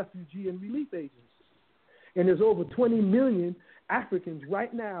no refugee and relief agency. And there's over 20 million Africans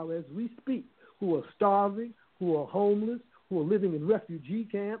right now as we speak who are starving, who are homeless, who are living in refugee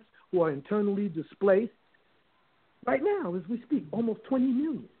camps, who are internally displaced. Right now, as we speak, almost 20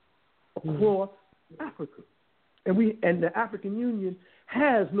 million across Africa. And the African Union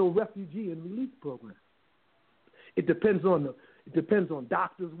has no refugee and relief program. It depends on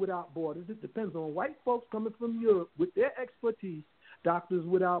Doctors Without Borders. It depends on white folks coming from Europe with their expertise Doctors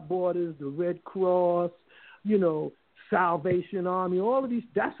Without Borders, the Red Cross, Salvation Army, all of these.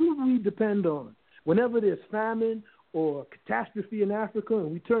 That's who we depend on. Whenever there's famine or catastrophe in Africa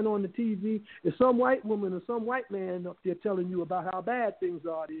and we turn on the TV, there's some white woman or some white man up there telling you about how bad things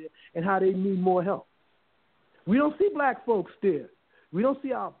are there and how they need more help. We don't see black folks there. We don't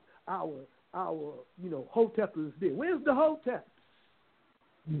see our Hoteppers there. Where's the Hoteps?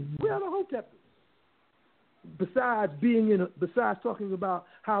 Where are the Hoteppers? Besides talking about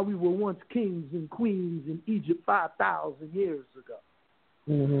how we were once kings and queens in Egypt 5,000 years ago.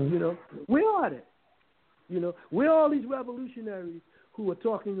 Where are they? Where are all these revolutionaries who are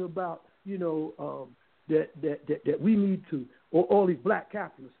talking about, that we need to, or all these black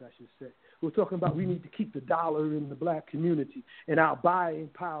capitalists, I should say, who are talking about we need to keep the dollar in the black community and our buying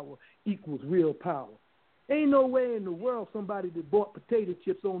power equals real power. Ain't no way in the world somebody that bought potato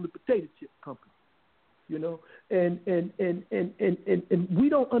chips owned the potato chip company. And we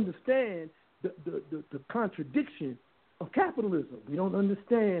don't understand the contradiction of capitalism. We don't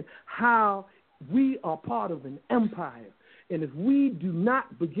understand how we are part of an empire. And if we do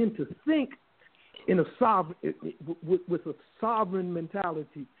not begin to think in a with a sovereign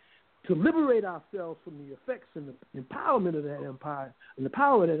mentality to liberate ourselves from the effects and the empowerment of that empire and the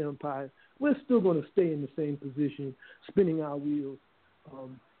power of that empire, we're still going to stay in the same position, spinning our wheels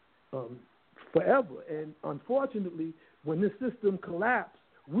forever. And unfortunately, when this system collapses,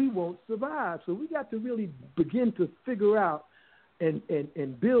 we won't survive. So we got to really begin to figure out and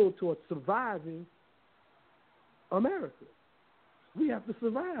build towards surviving America. We have to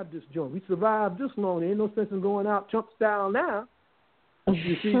survive this joint. We survived this long. There ain't no sense in going out Trump style now.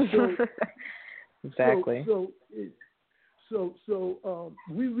 You see, exactly. So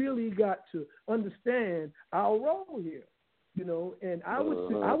we really got to understand our role here, And I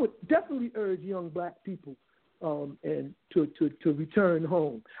would definitely urge young black people and to return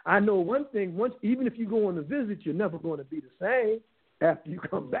home. I know one thing: even if you go on a visit, you're never going to be the same after you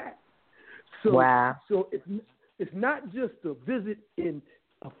come back. So, wow. So it's not just a visit in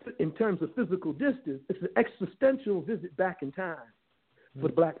terms of physical distance. It's an existential visit back in time for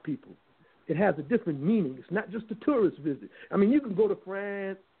black people. It has a different meaning. It's not just a tourist visit. I mean, you can go to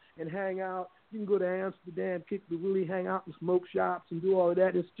France and hang out. You can go to Amsterdam, kick the willy, hang out in smoke shops and do all of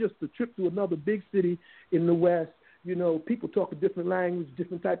that. It's just a trip to another big city in the West. People talk a different language,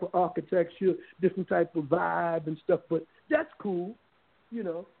 different type of architecture, different type of vibe and stuff. But that's cool.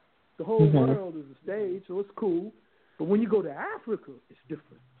 The whole world is a stage, so it's cool. But when you go to Africa, it's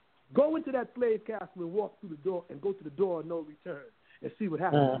different. Go into that slave castle and walk through the door and go to the door of no return and see what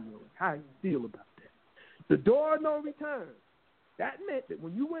happens to you, how you feel about that. The door of no return, that meant that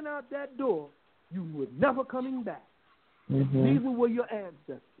when you went out that door, you were never coming back. Neither were your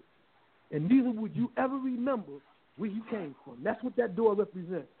ancestors. And neither would you ever remember where you came from. That's what that door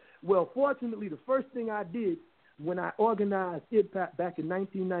represents. Well, fortunately, the first thing I did when I organized IPAC back in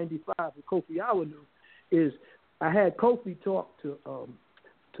 1995 with Kofi Awanu is I had Kofi talk to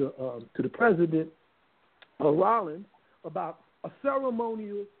the president of Rollins about a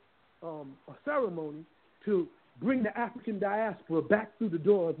ceremony to bring the African diaspora back through the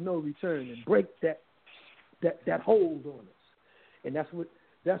door of no return and break that hold on us. And that's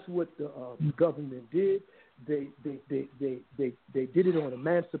what the government did. They did it on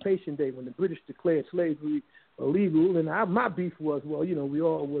Emancipation Day when the British declared slavery illegal. And my beef was, we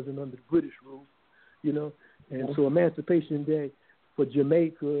all wasn't under the British rule, And so Emancipation Day for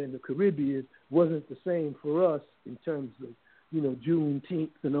Jamaica and the Caribbean wasn't the same for us in terms of,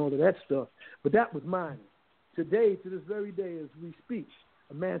 Juneteenth and all of that stuff. But that was mine. Today, to this very day as we speak,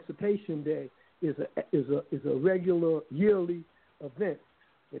 Emancipation Day is a regular yearly event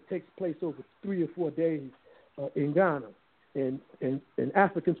that takes place over 3 or 4 days in Ghana. And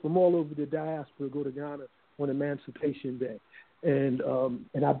Africans from all over the diaspora go to Ghana on Emancipation Day. And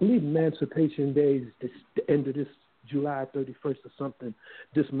I believe Emancipation Day is the end of this July 31st or something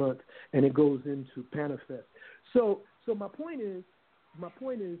this month, and it goes into Panafest. So my point is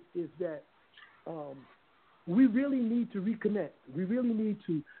that we really need to reconnect. We really need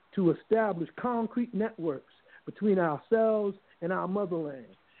to establish concrete networks between ourselves and our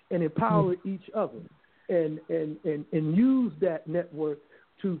motherland and empower each other and use that network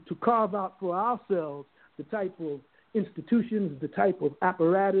to carve out for ourselves the type of institutions, the type of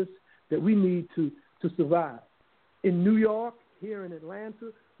apparatus that we need to survive. In New York, here in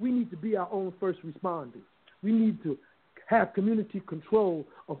Atlanta, we need to be our own first responders. We need to have community control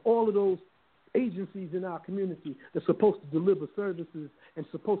of all of those agencies in our community that's supposed to deliver services and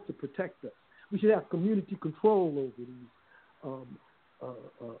supposed to protect us. We should have community control over these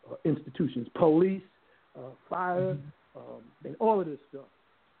institutions, police, fire, and all of this stuff.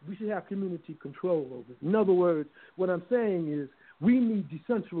 We should have community control over it. In other words, what I'm saying is we need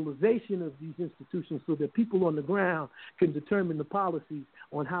decentralization of these institutions so that people on the ground can determine the policies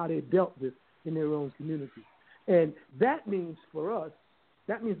on how they're dealt with in their own community. And that means for us,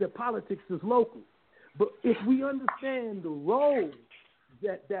 that means that politics is local. But if we understand the role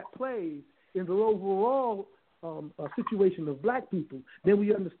that plays in the overall situation of black people, then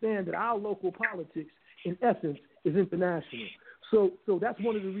we understand that our local politics, in essence, is international. So that's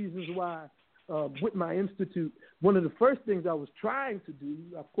one of the reasons why, with my institute, one of the first things I was trying to do,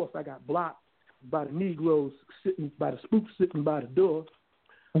 of course, I got blocked by the Negroes by the spooks sitting by the door.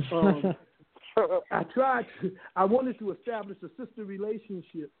 I wanted to establish a sister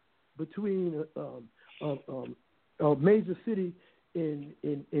relationship between a major city in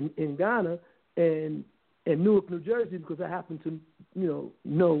Ghana and Newark, New Jersey, because I happen to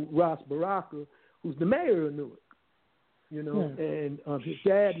know Ras Baraka, who's the mayor of Newark. And his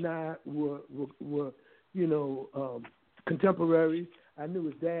dad and I were contemporaries. I knew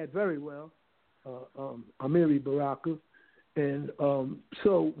his dad very well, Amiri Baraka. And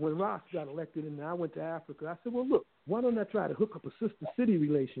so when Ross got elected and I went to Africa, I said, well, look, why don't I try to hook up a sister city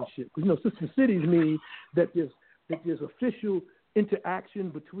relationship? Because, sister cities mean that there's official interaction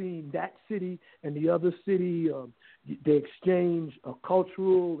between that city and the other city. They exchange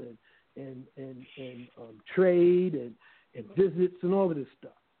cultural and trade and visits and all of this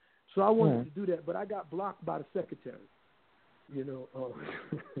stuff. So I wanted to do that, but I got blocked by the secretary.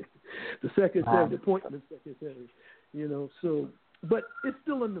 The secretary, the appointment secretary. So, but it's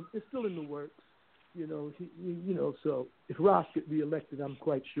still in the works. So if Ross get reelected, I'm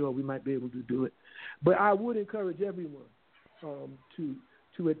quite sure we might be able to do it. But I would encourage everyone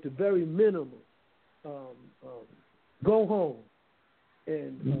to at the very minimum go home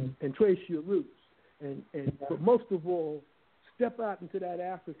and trace your roots. But most of all, step out into that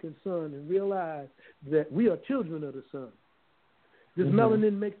African sun and realize that we are children of the sun. This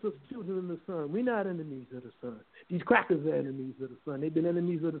melanin makes us children of the sun. We're not enemies of the sun. These crackers are enemies of the sun. They've been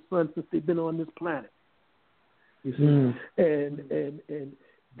enemies of the sun since they've been on this planet. You see? And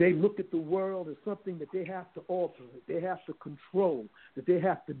they look at the world as something that they have to alter, that they have to control, that they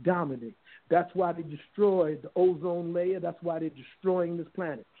have to dominate. That's why they destroyed the ozone layer. That's why they're destroying this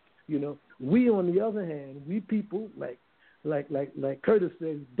planet. We, on the other hand, we people, like Curtis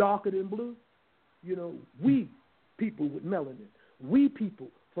says, darker than blue, we people with melanin, we people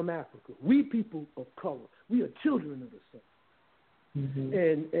from Africa, we people of color, we are children of the sun.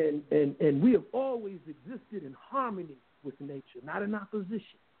 And we have always existed in harmony with nature, not in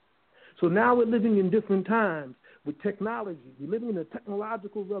opposition. So now we're living in different times with technology. We're living in a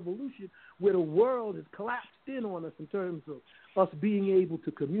technological revolution where the world has collapsed in on us in terms of us being able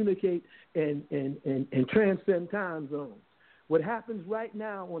to communicate and transcend time zones. What happens right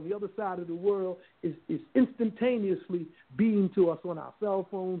now on the other side of the world is instantaneously beamed to us on our cell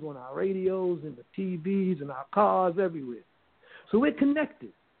phones, on our radios, and the TVs, and our cars, everywhere. So we're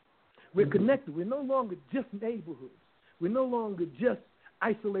connected. We're connected. We're no longer just neighborhoods. We're no longer just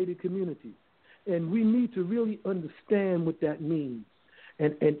isolated communities. And we need to really understand what that means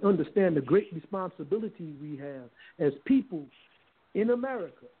and understand the great responsibility we have as people in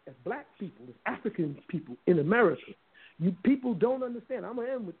America, as black people, as African people in America. You people don't understand. I'm going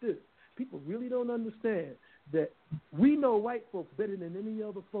to end with this. People really don't understand that we know white folks better than any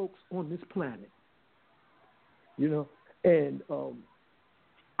other folks on this planet. And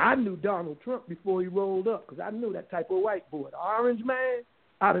I knew Donald Trump before he rolled up because I knew that type of white boy. The orange man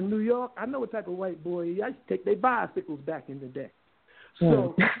out of New York, I know what type of white boy he is. I used to take their bicycles back in the day.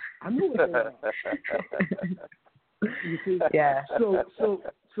 So I knew what they were. You see? Yeah.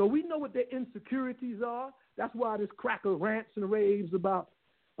 So we know what their insecurities are. That's why this cracker rants and raves about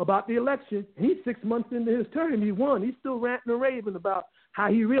the election. He's 6 months into his term. He won. He's still ranting and raving about how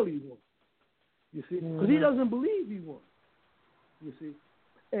he really won. You see? Because he doesn't believe he won. You see?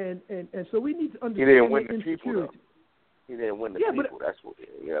 And so we need to understand he didn't win the the people, though. He didn't win the people. That's what.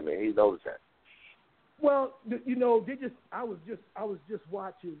 He knows that. Well, I was just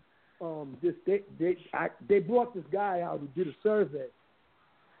watching this. They brought this guy out who did a survey.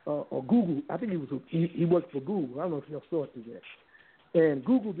 Or Google, I think he worked for Google. I don't know if y'all saw it today. And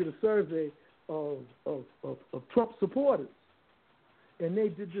Google did a survey of Trump supporters, and they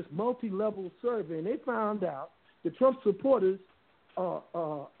did this multi-level survey, and they found out that Trump supporters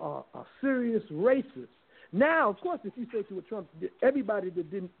are serious racists. Now, of course, if you say to a Trump, everybody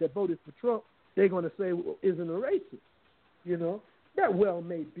that voted for Trump, they're going to say, well, isn't a racist. That well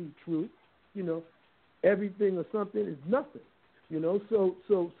may be true. Everything or something is nothing.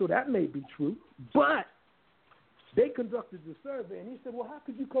 So that may be true, but they conducted the survey, and he said, well, how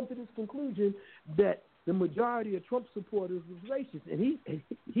could you come to this conclusion that the majority of Trump supporters was racist? And he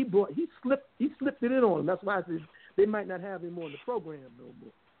slipped it in on them. That's why I said they might not have him on the program no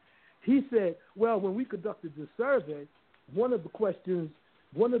more. He said, well, when we conducted the survey, one of the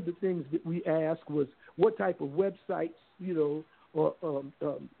things that we asked was what type of websites, do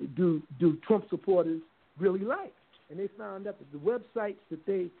Trump supporters really like? And they found out that the websites that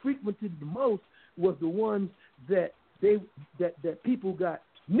they frequented the most was the ones that people got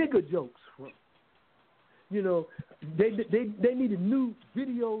nigger jokes from. They needed new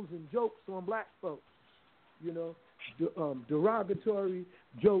videos and jokes on black folks. Derogatory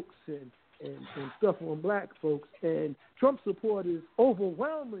jokes and stuff on black folks, and Trump supporters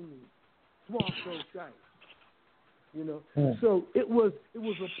overwhelmingly swamped those sites. So it was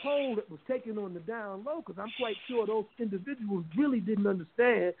a poll that was taken on the down low, because I'm quite sure those individuals really didn't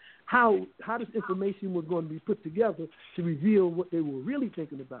understand how this information was going to be put together to reveal what they were really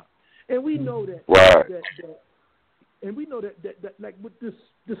thinking about. And we know that, that like with this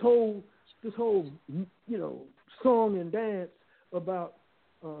whole song and dance about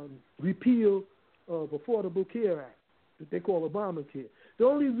repeal of Affordable Care Act that they call Obamacare. The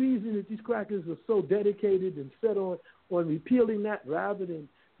only reason that these crackers are so dedicated and set on repealing that rather than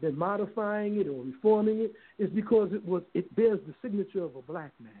modifying it or reforming it is because it bears the signature of a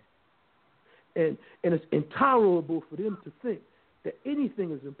black man. And it's intolerable for them to think that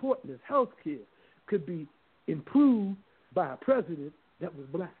anything as important as health care could be improved by a president that was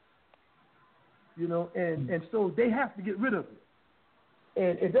black. And so they have to get rid of it.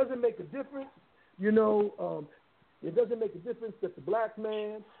 And it doesn't make a difference, it doesn't make a difference that the black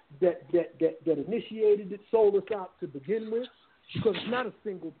man that initiated it sold us out to begin with, because it's not a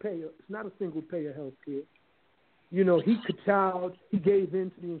single payer. It's not a single payer health care. He gave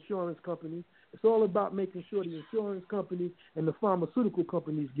in to the insurance companies. It's all about making sure the insurance companies and the pharmaceutical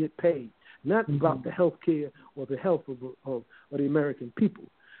companies get paid, not about the health care or the health of the American people.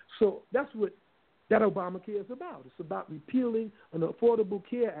 So that's what that Obamacare is about. It's about repealing an Affordable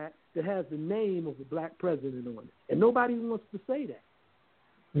Care Act that has the name of a black president on it. And nobody wants to say that.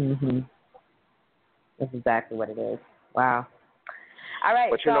 Mm-hmm. That's exactly what it is. Wow. All right.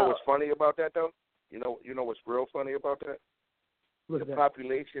 But you know what's funny about that, though? You know what's real funny about that? What's the that?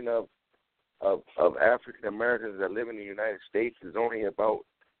 Population of African Americans that live in the United States is only about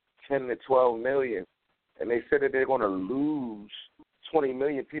 10 to 12 million. And they said that they're going to lose 20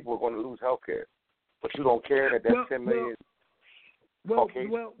 million people are going to lose health care. But you don't care that that's 10 million. Well,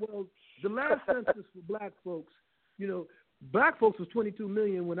 the last census for black folks, black folks was 22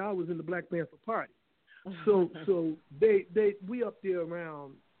 million when I was in the Black Panther Party. So we up there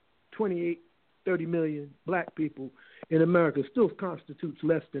around 28, 30 million black people in America. Still constitutes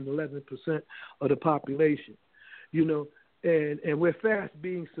less than 11% of the population, and we're fast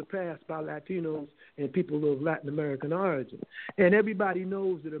being surpassed by Latinos and people of Latin American origin. And everybody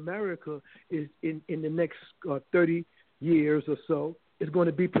knows that America is in the next 30 years or so is going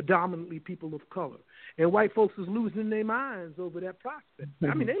to be predominantly people of color. And white folks is losing their minds over that prospect.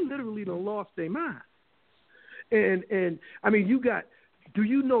 I mean, they literally done lost their minds. And I mean, do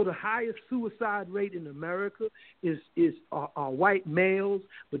you know the highest suicide rate in America are white males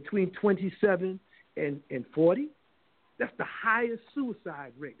between 27 and 40? That's the highest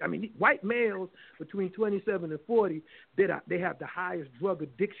suicide rate. I mean, white males between 27 and 40, they have the highest drug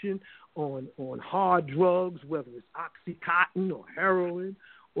addiction on hard drugs, whether it's Oxycontin or heroin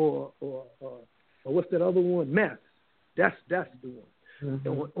or what's that other one? Meth. That's the one.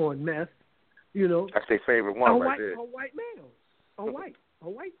 Mm-hmm. On meth, That's their favorite one right there. Or white males,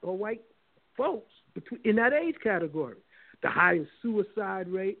 or white folks in that age category. The highest suicide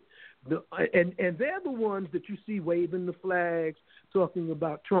rate. And they're the ones that you see waving the flags, talking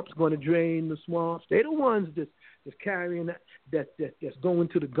about Trump's going to drain the swamps. They're the ones that's carrying that's going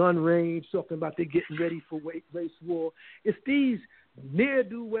to the gun range, talking about they're getting ready for race war. It's these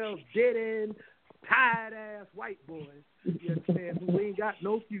ne'er-do-well, dead-end, tired-ass white boys, you understand, who ain't got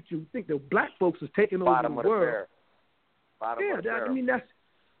no future, who think the black folks is taking over the world. I mean,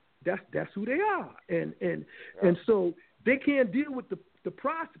 that's who they are. And so they can't deal with the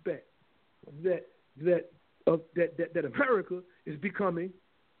prospect that America is becoming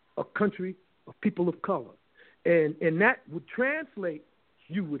a country of people of color, and that would translate,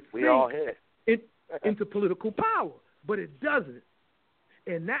 you would think, into political power, but it doesn't,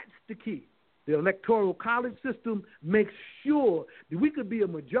 and that's the key. The Electoral College system makes sure that we could be a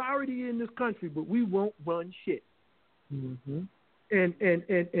majority in this country, but we won't run shit. Mm-hmm.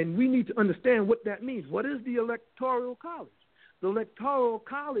 And we need to understand what that means. What is the Electoral College? The Electoral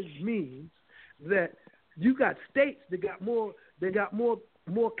College means that You got states that got more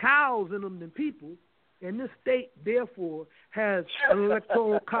cows in them than people, and this state therefore has an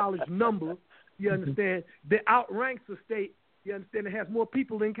electoral college number. You understand? That outranks a state. You understand? That has more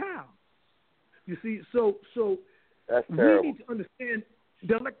people than cows. You see, so that's we terrible. need to understand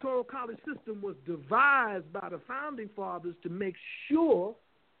the electoral college system was devised by the founding fathers to make sure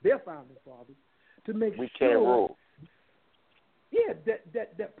their founding fathers to make we sure. Can't rule. Yeah,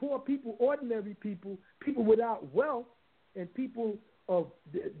 that poor people, ordinary people, people without wealth, and people of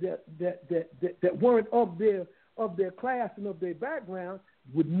that weren't of their class and of their background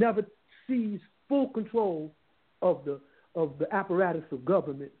would never seize full control of the apparatus of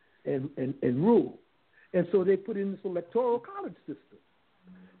government and rule. And so they put in this electoral college system.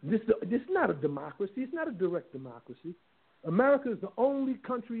 This is not a democracy. It's not a direct democracy. America is the only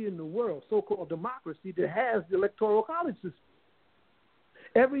country in the world, so-called democracy, that has the electoral college system.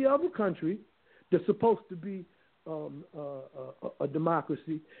 Every other country that's supposed to be a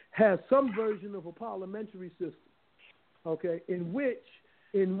democracy has some version of a parliamentary system, okay, in which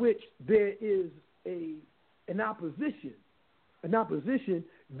there is an opposition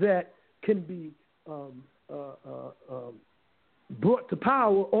that can be brought to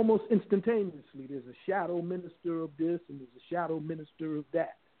power almost instantaneously. There's a shadow minister of this and there's a shadow minister of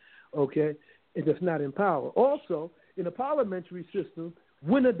that, okay, and that's not in power. Also, in a parliamentary system,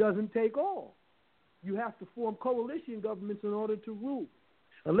 winner doesn't take all. You have to form coalition governments in order to rule,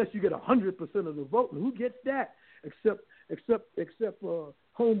 unless you get 100% of the vote. And who gets that? Except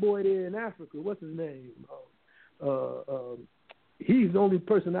homeboy there in Africa. What's his name? He's the only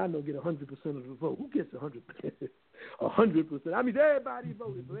person I know get 100% of the vote. Who gets 100%? 100%. I mean, everybody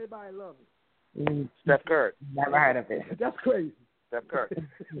voted, so everybody loves it. Steph Curry. Never heard of it. That's crazy. Steph Curry.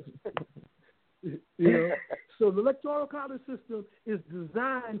 You know, so the electoral college system is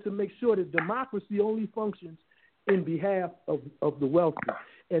designed to make sure that democracy only functions in behalf of the wealthy,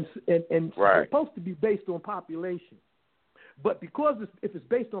 and right. It's supposed to be based on population. But because if it's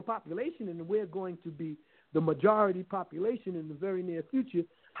based on population, and we're going to be the majority population in the very near future,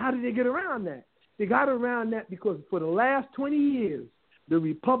 how did they get around that? They got around that because for the last 20 years, the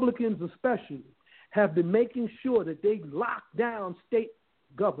Republicans especially have been making sure that they lock down state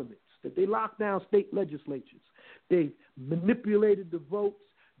governments, that they lock down state legislatures. They manipulated the votes,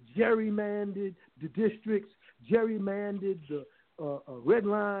 gerrymandered the districts, gerrymandered the red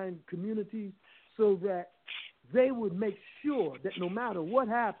line communities so that they would make sure that no matter what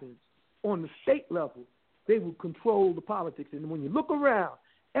happens on the state level, they would control the politics. And when you look around,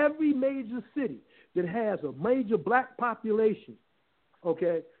 every major city that has a major black population,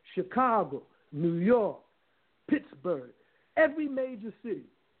 okay, Chicago, New York, Pittsburgh, every major city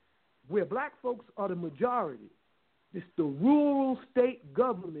where black folks are the majority, it's the rural state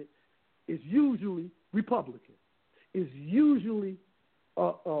government is usually Republican. Is usually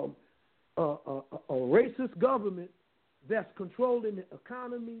a racist government that's controlling the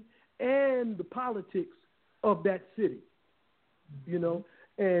economy and the politics of that city, you know,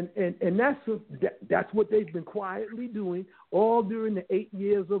 and that's what they've been quietly doing all during the 8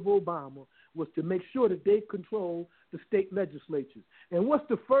 years of Obama, was to make sure that they control the state legislatures. And what's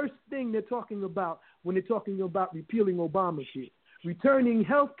the first thing they're talking about when they're talking about repealing Obamacare? Returning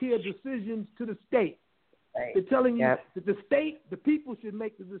health care decisions to the state. Right. They're telling you that the state, the people should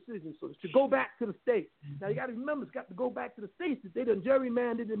make the decisions. So it should go back to the state. Now, you got to remember, it's got to go back to the states that they done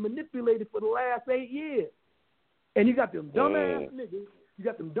gerrymandered and manipulated for the last 8 years. And you got them dumbass niggas, you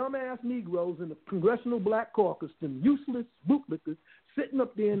got them dumbass Negroes in the Congressional Black Caucus, them useless bootlickers sitting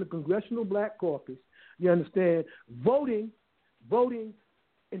up there in the Congressional Black Caucus, you understand, voting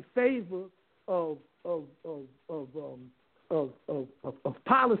in favor of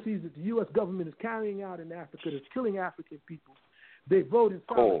policies that the U.S. government is carrying out in Africa that's killing African people. They vote in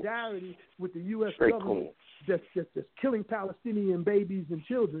solidarity with the U.S. government that's killing Palestinian babies and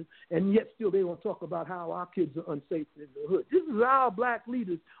children, and yet still they won't talk about how our kids are unsafe in the hood. This is our black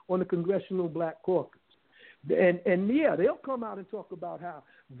leaders on the Congressional Black Caucus. And they'll come out and talk about how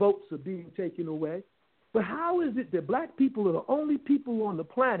votes are being taken away. But how is it that black people are the only people on the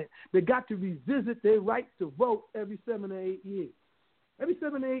planet that got to revisit their right to vote every 7 or 8 years? Every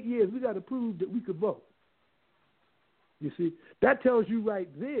 7 or 8 years, we got to prove that we could vote. You see, that tells you right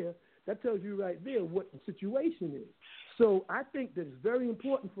there what the situation is. So I think that it's very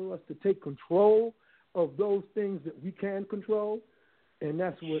important for us to take control of those things that we can control, and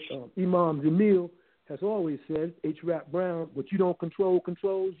that's what Imam Jamil has always said, H. Rap Brown, what you don't control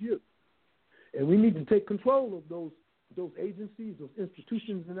controls you. And we need to take control of those agencies, those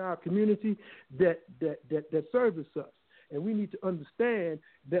institutions in our community that service us. and we need to understand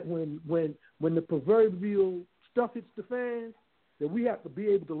that when the proverbial stuff hits the fan, that we have to be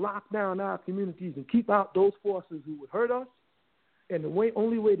able to lock down our communities and keep out those forces who would hurt us. And the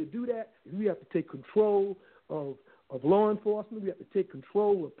only way to do that is we have to take control of law enforcement. We have to take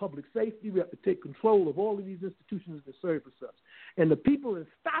control of public safety. We have to take control of all of these institutions that service us. And the people that are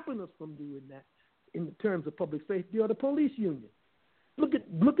stopping us from doing that in terms of public safety are the police unions. Look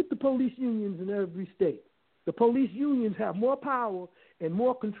at the police unions in every state. The police unions have more power and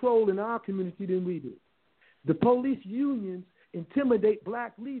more control in our community than we do. The police unions intimidate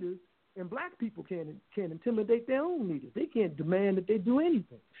black leaders, and black people can't intimidate their own leaders. They can't demand that they do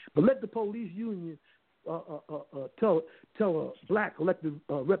anything. But let the police union tell a black elected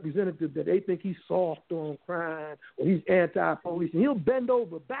representative that they think he's soft on crime or he's anti-police, and he'll bend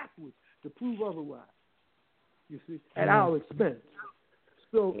over backwards to prove otherwise, you see, at our expense.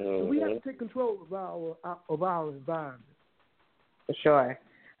 So we have to take control of our environment. For sure.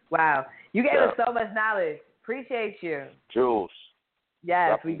 Wow. You gave us so much knowledge. Appreciate you. Jules.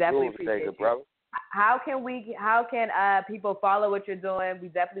 Yes, we definitely appreciate you. Brother. How can people follow what you're doing? We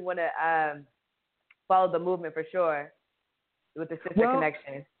definitely want to follow the movement for sure with the Sister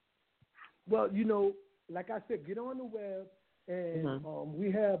Connection. Well, like I said, get on the web, and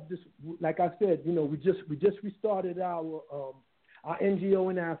we have this. Like I said, we just restarted our NGO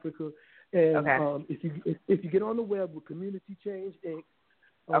in Africa, and if you get on the web with Community Change Inc.,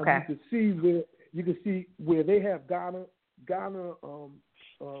 you can see where they have Ghana,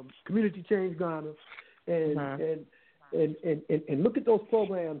 Community Change Ghana, and look at those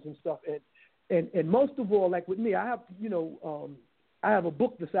programs and stuff. And most of all, like with me, I have a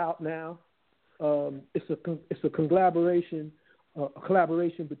book that's out now. It's a collaboration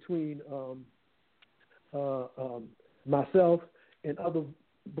between myself and other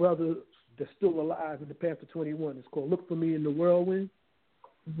brothers that's still alive in the Path to 21. It's called Look for Me in the Whirlwind.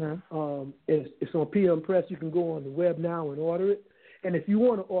 It's on PM Press. You can go on the web now and order it. And if you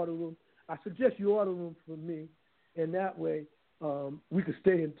want to order them, I suggest you order them from me, and that way we can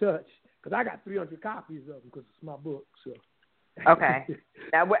stay in touch. Because I got 300 copies of them because it's my book. So. Okay.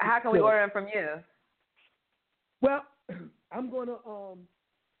 Now, how can we order them from you? Well, I'm going to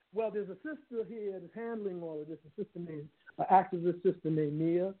there's a sister here that's handling all of this, an activist sister named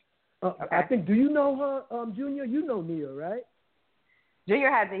Nia. I think, do you know her, Junior? You know Nia, right?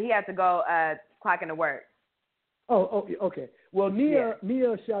 Junior had to go clock into work. Oh, okay. Well, Nia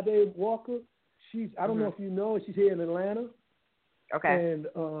Sade Walker, I don't know if you know her, she's here in Atlanta. Okay.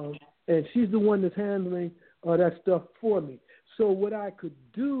 And she's the one that's handling that stuff for me. So what I could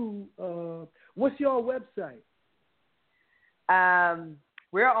do, what's your website?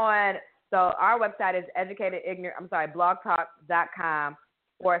 We're on, so our website is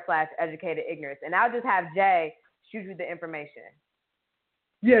blogtalk.com/educatedignorance. And I'll just have Jay shoot you the information.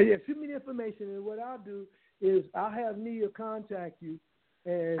 Yeah, shoot me the information. And what I'll do is I'll have Nia contact you.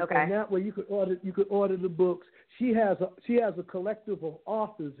 And that way you could order the books. She has a collective of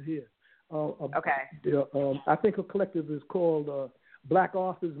authors here. I think her collective is called Black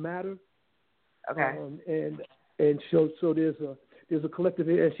Authors Matter. Okay. And so there's a collective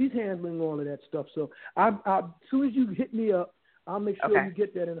here, and she's handling all of that stuff. So as soon as you hit me up, I'll make sure you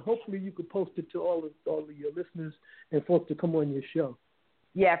get that, and hopefully you can post it to all of your listeners and folks to come on your show.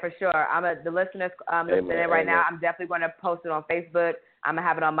 Yeah, for sure. The listeners listening in right now, I'm definitely going to post it on Facebook. I'm going to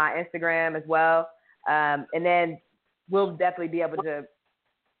have it on my Instagram as well. And then we'll definitely be able to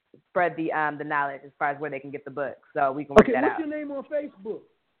spread the knowledge as far as where they can get the book. So we can work that out. What's your name on Facebook?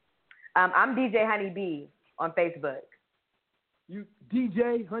 I'm DJ Honeybee on Facebook. You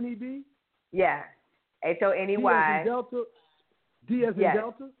DJ Honeybee? Yeah. HONEY. D as in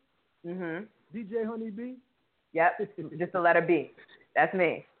Delta? Mm-hmm. DJ Honeybee? Yep. Just the letter B. That's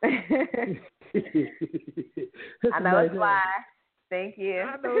me. I know it's fly. Thank you.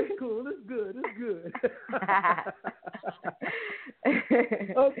 I know it's cool. It's good.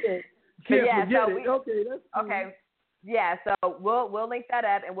 Okay. That's cool. Okay. Yeah, so we'll link that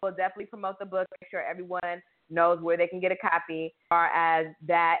up, and we'll definitely promote the book. Make sure everyone knows where they can get a copy as far as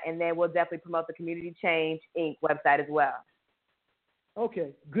that, and then we'll definitely promote the Community Change Inc. website as well.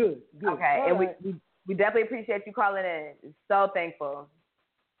 Okay, good. Okay, all and we definitely appreciate you calling in. So thankful.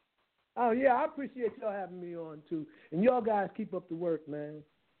 Oh, yeah, I appreciate y'all having me on, too. And y'all guys keep up the work, man.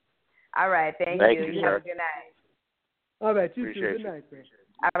 All right, thank you. You have a good night. All right, you too. Good night, man.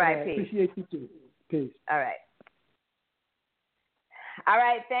 All right, peace. Appreciate you, too. Peace. All right. All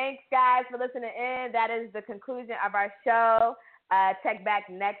right, thanks, guys, for listening in. That is the conclusion of our show. Check back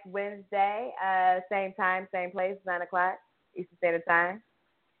next Wednesday, same time, same place, 9 o'clock Eastern Standard Time.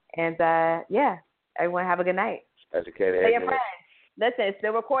 And, everyone have a good night. Educated. Hey, your friends. Listen, it's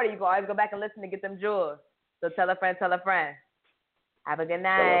still recorded. You can always go back and listen to get them jewels. So tell a friend, tell a friend. Have a good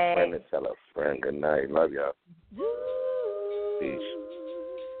night. Tell a friend. Good night. Love y'all. Peace.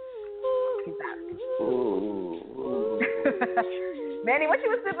 Peace out. Ooh. Manny, what you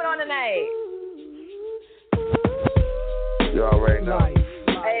was sipping on tonight? You already know.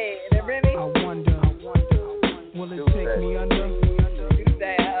 Hey, the Remy? I wonder, will it take me under? You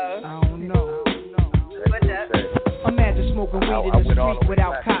say, I don't know. What's up? Imagine smoking weed in the street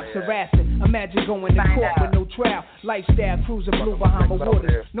without cops harassing. Imagine going to court with no trial. Lifestyle cruising blue Bahama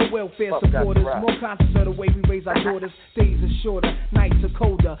waters. No welfare supporters. More conscious of the way we raise our daughters. Days are shorter, nights are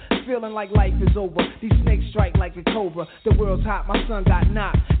colder. Feeling like life is over. These snakes strike like a cobra. The world's hot, my son got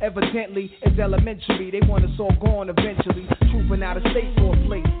knocked. Evidently, it's elementary. They want us all gone eventually. Trooping out of state for a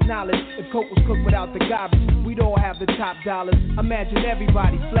plate. Knowledge, if coke was cooked without the garbage, we'd all have the top dollars. Imagine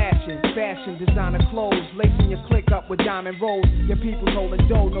everybody flashing. Fashion, designer clothes. Lacing your click up with diamond rolls. Your people's holding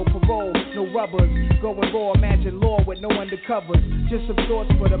dough, no parole, no rubbers. Going raw, imagine law with no undercovers. Just some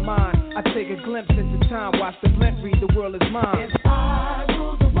thoughts for the mind. I take a glimpse into time. Watch the blimp read, the world is mine. If I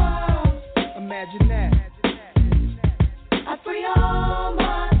rule the world, imagine that. I free all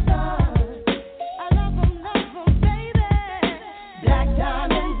my sons. I love them, baby. Black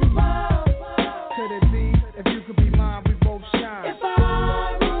diamonds above. Could it be, if you could be mine, we both shine. If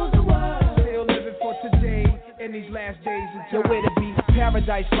I rule the world, still living for today, in these last days of time. Yo, where to be,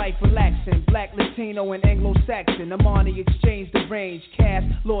 paradise life relaxing. Black, Latino, and Anglo-Saxon. Amani exchange the range. Cast,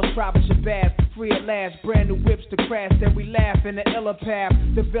 lost private Shabazz. Free at last, brand new whips to crash. Then we laugh in the illa path.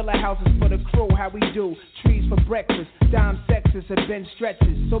 The villa houses for the crew, how we do. Trees for breakfast. Dime sexes have been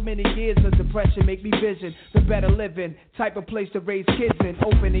stretches. So many years of depression make me vision the better living. Type of place to raise kids in.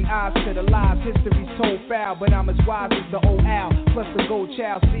 Opening eyes to the lies. History's told foul, but I'm as wise as the old owl. Plus the gold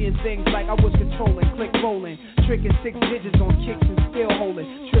child, seeing things like I was controlling. Click rolling. Tricking 6 digits on kicks and still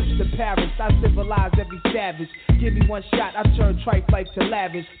holding. Trips to Paris, I civilize every savage. Give me one shot, I turn tripe life to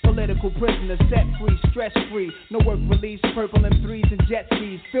lavish. Political prisoner, set free, stress free. No work release, purple M3s and jet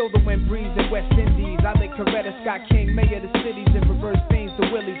skis. Feel the wind breeze in West Indies. I lick Coretta Scott King, mayor of the cities, and reverse things to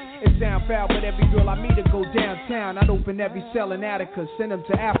Willies. It sound foul, but every girl I meet to go downtown. I'd open every cell in Attica, send them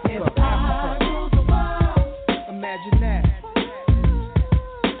to Africa. Imagine that.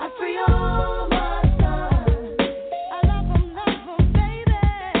 I free all my sons. I love them, baby.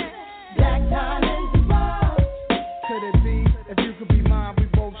 Black diamonds above. Could it be, if you could be mine, we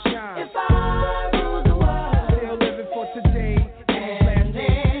both shine. If I rule the world, still living for today, and then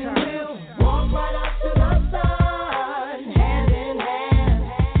we'll walk right up to the sun, hand in hand.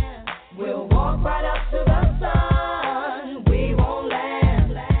 We'll walk right up to the sun. We won't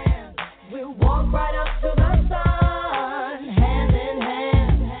land. We'll walk right up to the sun, hand in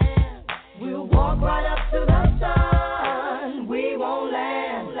hand. We'll walk right up to the sun. We won't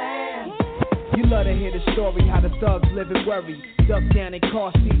land. You love to hear the story, how the thugs live and worry. Duck down in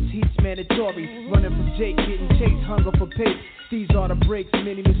car seats, heat's mandatory. Running from Jake, getting chased, hunger for pace. These are the breaks,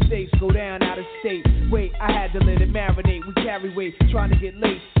 many mistakes go down out of state. Wait, I had to let it marinate. We carry weight, trying to get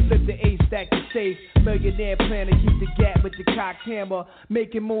late. Flip the ace, stack the safe. Millionaire plan to keep the gap with the cock hammer.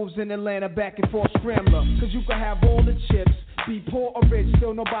 Making moves in Atlanta, back and forth scrambler. Cause you can have all the chips. Be poor or rich,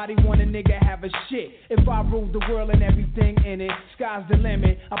 still nobody want a nigga have a shit. If I ruled the world and everything in it, sky's the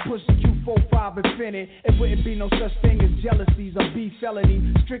limit. I push the Q45 infinite. It wouldn't be no such thing as jealousies or beef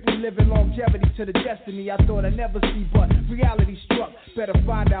felony. Strictly living longevity to the destiny I thought I'd never see, but reality struck. Better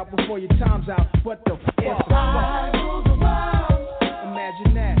find out before your time's out. What the fuck? If I rule the world,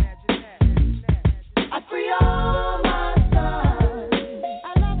 imagine that. I free all my sons.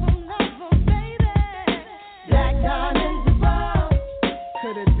 I love them, baby. Black diamonds above.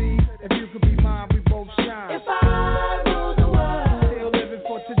 Could it be, if you could be mine, we both shine. If I rule the world, still living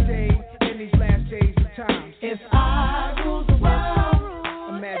for today, in these last days and times. if I rule the world,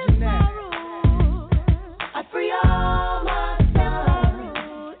 imagine that. I free all my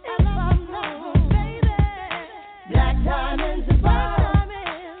sons. I love them, baby. Black diamonds above.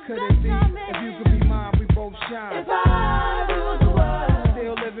 Could it be, if you could be mine, we both shine. If I rule the world,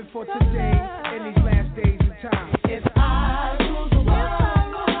 Still living for today, in these last days and times. if I rule the world,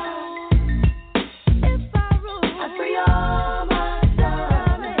 I free all my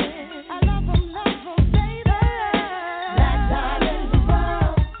sons. I love them, baby. Black diamonds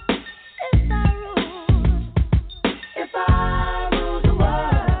above. If I rule the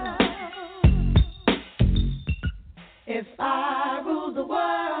world, if I